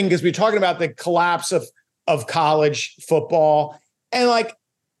one thing, because we're talking about the collapse of college football, and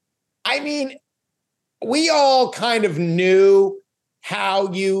we all kind of knew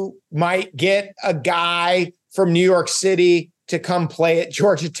how you might get a guy from New York City to come play at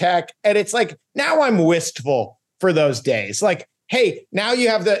Georgia Tech, and it's like now I'm wistful for those days. Like, hey, now you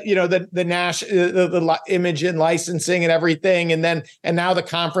have the national the image and licensing and everything, and now the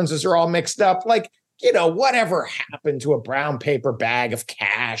conferences are all mixed up. Like, whatever happened to a brown paper bag of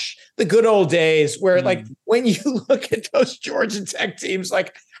cash? The good old days where, like, when you look at those Georgia Tech teams,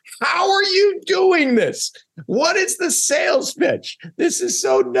 like, how are you doing this? What is the sales pitch? This is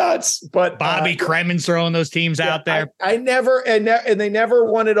so nuts. But Bobby Kremen's throwing those teams out there. I never, and they never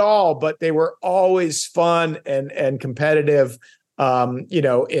won it all, but they were always fun and competitive. And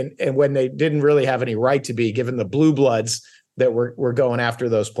when they didn't really have any right to be, given the blue bloods that were going after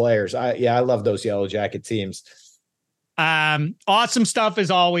those players. I love those Yellow Jacket teams. Awesome stuff as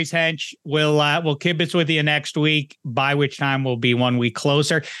always, Hench. We'll kibitz with you next week, by which time we'll be 1 week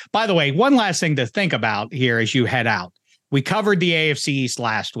closer. By the way, one last thing to think about here as you head out. We covered the AFC East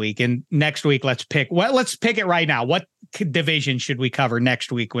last week, and next week let's pick it right now. What division should we cover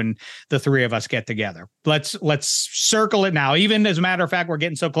next week when the three of us get together? Let's circle it now. Even as a matter of fact, we're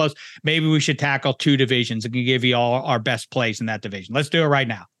getting so close. Maybe we should tackle 2 divisions and give you all our best plays in that division. Let's do it right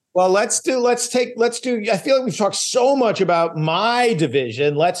now. Well, let's do, I feel like we've talked so much about my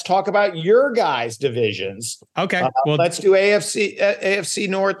division. Let's talk about your guys' divisions. Okay. Well, let's do AFC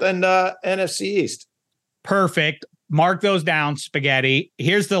North and NFC East. Perfect. Mark those down, Spaghetti.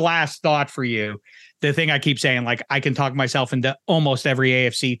 Here's the last thought for you. The thing I keep saying, like, I can talk myself into almost every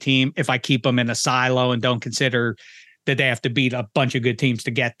AFC team if I keep them in a silo and don't consider that they have to beat a bunch of good teams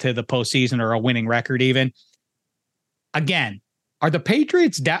to get to the postseason or a winning record even. Again, are the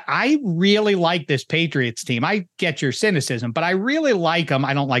Patriots I really like this Patriots team. I get your cynicism, but I really like them.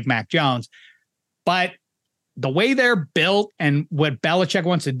 I don't like Mac Jones, but the way they're built and what Belichick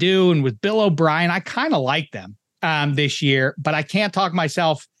wants to do, and with Bill O'Brien, I kind of like them this year, but I can't talk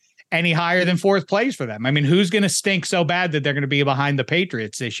myself any higher than 4th place for them. I mean, who's going to stink so bad that they're going to be behind the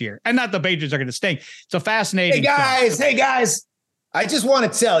Patriots this year? And not the Patriots are going to stink. It's a fascinating. Hey guys. I just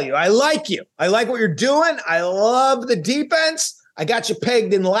want to tell you, I like you. I like what you're doing. I love the defense. I got you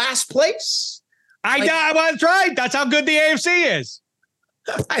pegged in last place. I was right. That's how good the AFC is.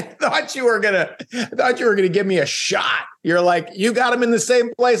 I thought you were gonna give me a shot. You're like, you got him in the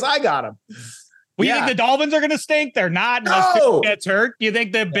same place I got him. Well, you think the Dolphins are going to stink? They're not. No. Gets hurt. You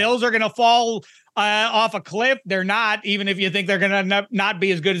think the Bills are going to fall off a cliff? They're not. Even if you think they're going to not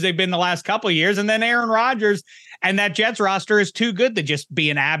be as good as they've been the last couple of years. And then Aaron Rodgers and that Jets roster is too good to just be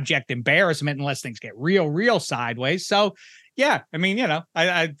an abject embarrassment unless things get real sideways. So, yeah, I mean,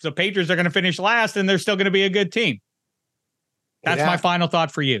 the Patriots are going to finish last, and they're still going to be a good team. That's my final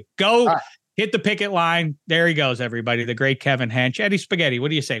thought for you. Go hit the picket line. There he goes, everybody. The great Kevin Hench. Eddie Spaghetti, what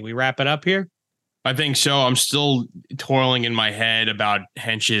do you say? We wrap it up here? I think so. I'm still toiling in my head about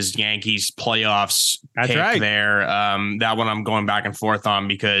Hench's Yankees playoffs. That's right. There. That one I'm going back and forth on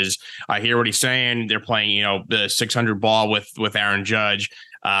because I hear what he's saying. They're playing, the 600 ball with Aaron Judge.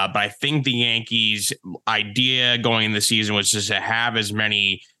 But I think the Yankees' idea going in the season was just to have as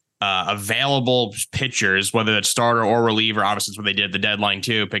many available pitchers, whether it's starter or reliever. Obviously, it's what they did at the deadline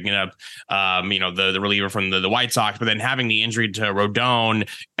too, picking up, the reliever from the White Sox, but then having the injury to Rodon,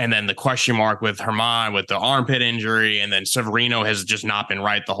 and then the question mark with Herman with the armpit injury, and then Severino has just not been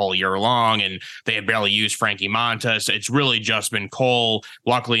right the whole year long, and they have barely used Frankie Montas. It's really just been Cole.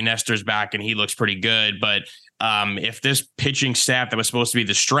 Luckily, Nestor's back and he looks pretty good, but if this pitching staff that was supposed to be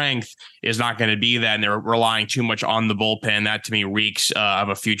the strength is not going to be that, and they're relying too much on the bullpen, that to me reeks of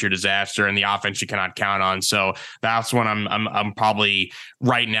a future disaster, and the offense you cannot count on. So that's when I'm probably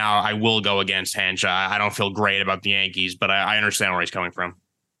right now. I will go against Hench. I don't feel great about the Yankees, but I understand where he's coming from.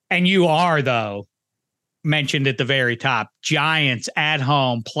 And you are, though, mentioned at the very top, Giants at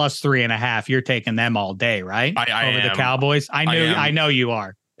home plus 3.5. You're taking them all day, right? I Over am. the Cowboys. I know you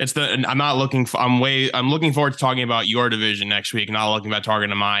are. I'm looking forward to talking about your division next week, not looking about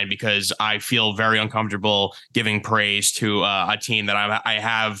targeting mine, because I feel very uncomfortable giving praise to a team that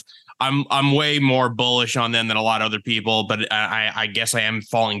I'm way more bullish on them than a lot of other people, but I guess I am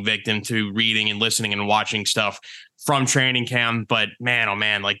falling victim to reading and listening and watching stuff from training camp. But man, oh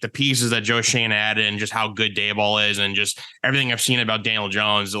man, like the pieces that Joe Shane added and just how good Daboll is and just everything I've seen about Daniel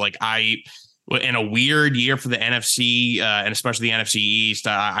Jones, like in a weird year for the NFC and especially the NFC East,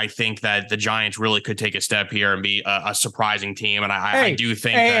 I think that the Giants really could take a step here and be a surprising team. And I do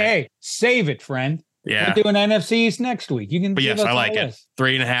think hey, save it, friend. Yeah, we're doing NFC East next week. You can, but yes, I like it.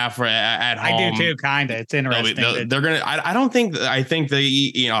 3.5 at home. I do too, kind of. It's interesting. They're gonna. I think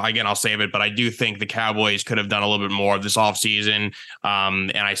again, I'll save it, but I do think the Cowboys could have done a little bit more this offseason.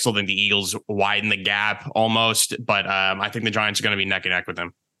 And I still think the Eagles widen the gap almost, but I think the Giants are going to be neck and neck with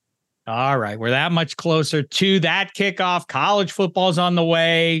them. All right, we're that much closer to that kickoff. College football's on the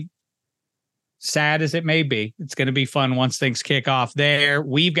way. Sad as it may be, it's going to be fun once things kick off there.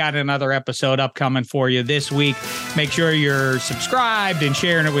 We've got another episode upcoming for you this week. Make sure you're subscribed and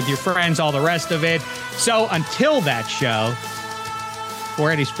sharing it with your friends, all the rest of it. So until that show,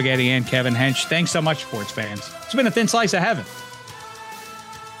 for Eddie Spaghetti and Kevin Hench, thanks so much, sports fans. It's been a thin slice of heaven.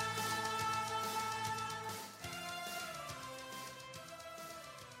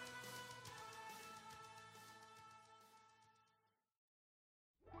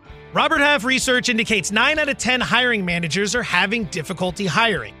 Robert Half research indicates 9 out of 10 hiring managers are having difficulty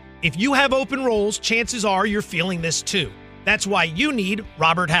hiring. If you have open roles, chances are you're feeling this too. That's why you need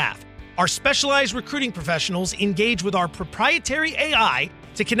Robert Half. Our specialized recruiting professionals engage with our proprietary AI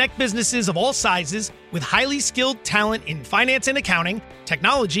to connect businesses of all sizes with highly skilled talent in finance and accounting,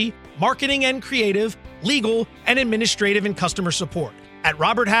 technology, marketing and creative, legal, and administrative and customer support. At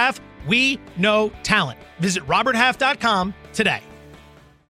Robert Half, we know talent. Visit roberthalf.com today.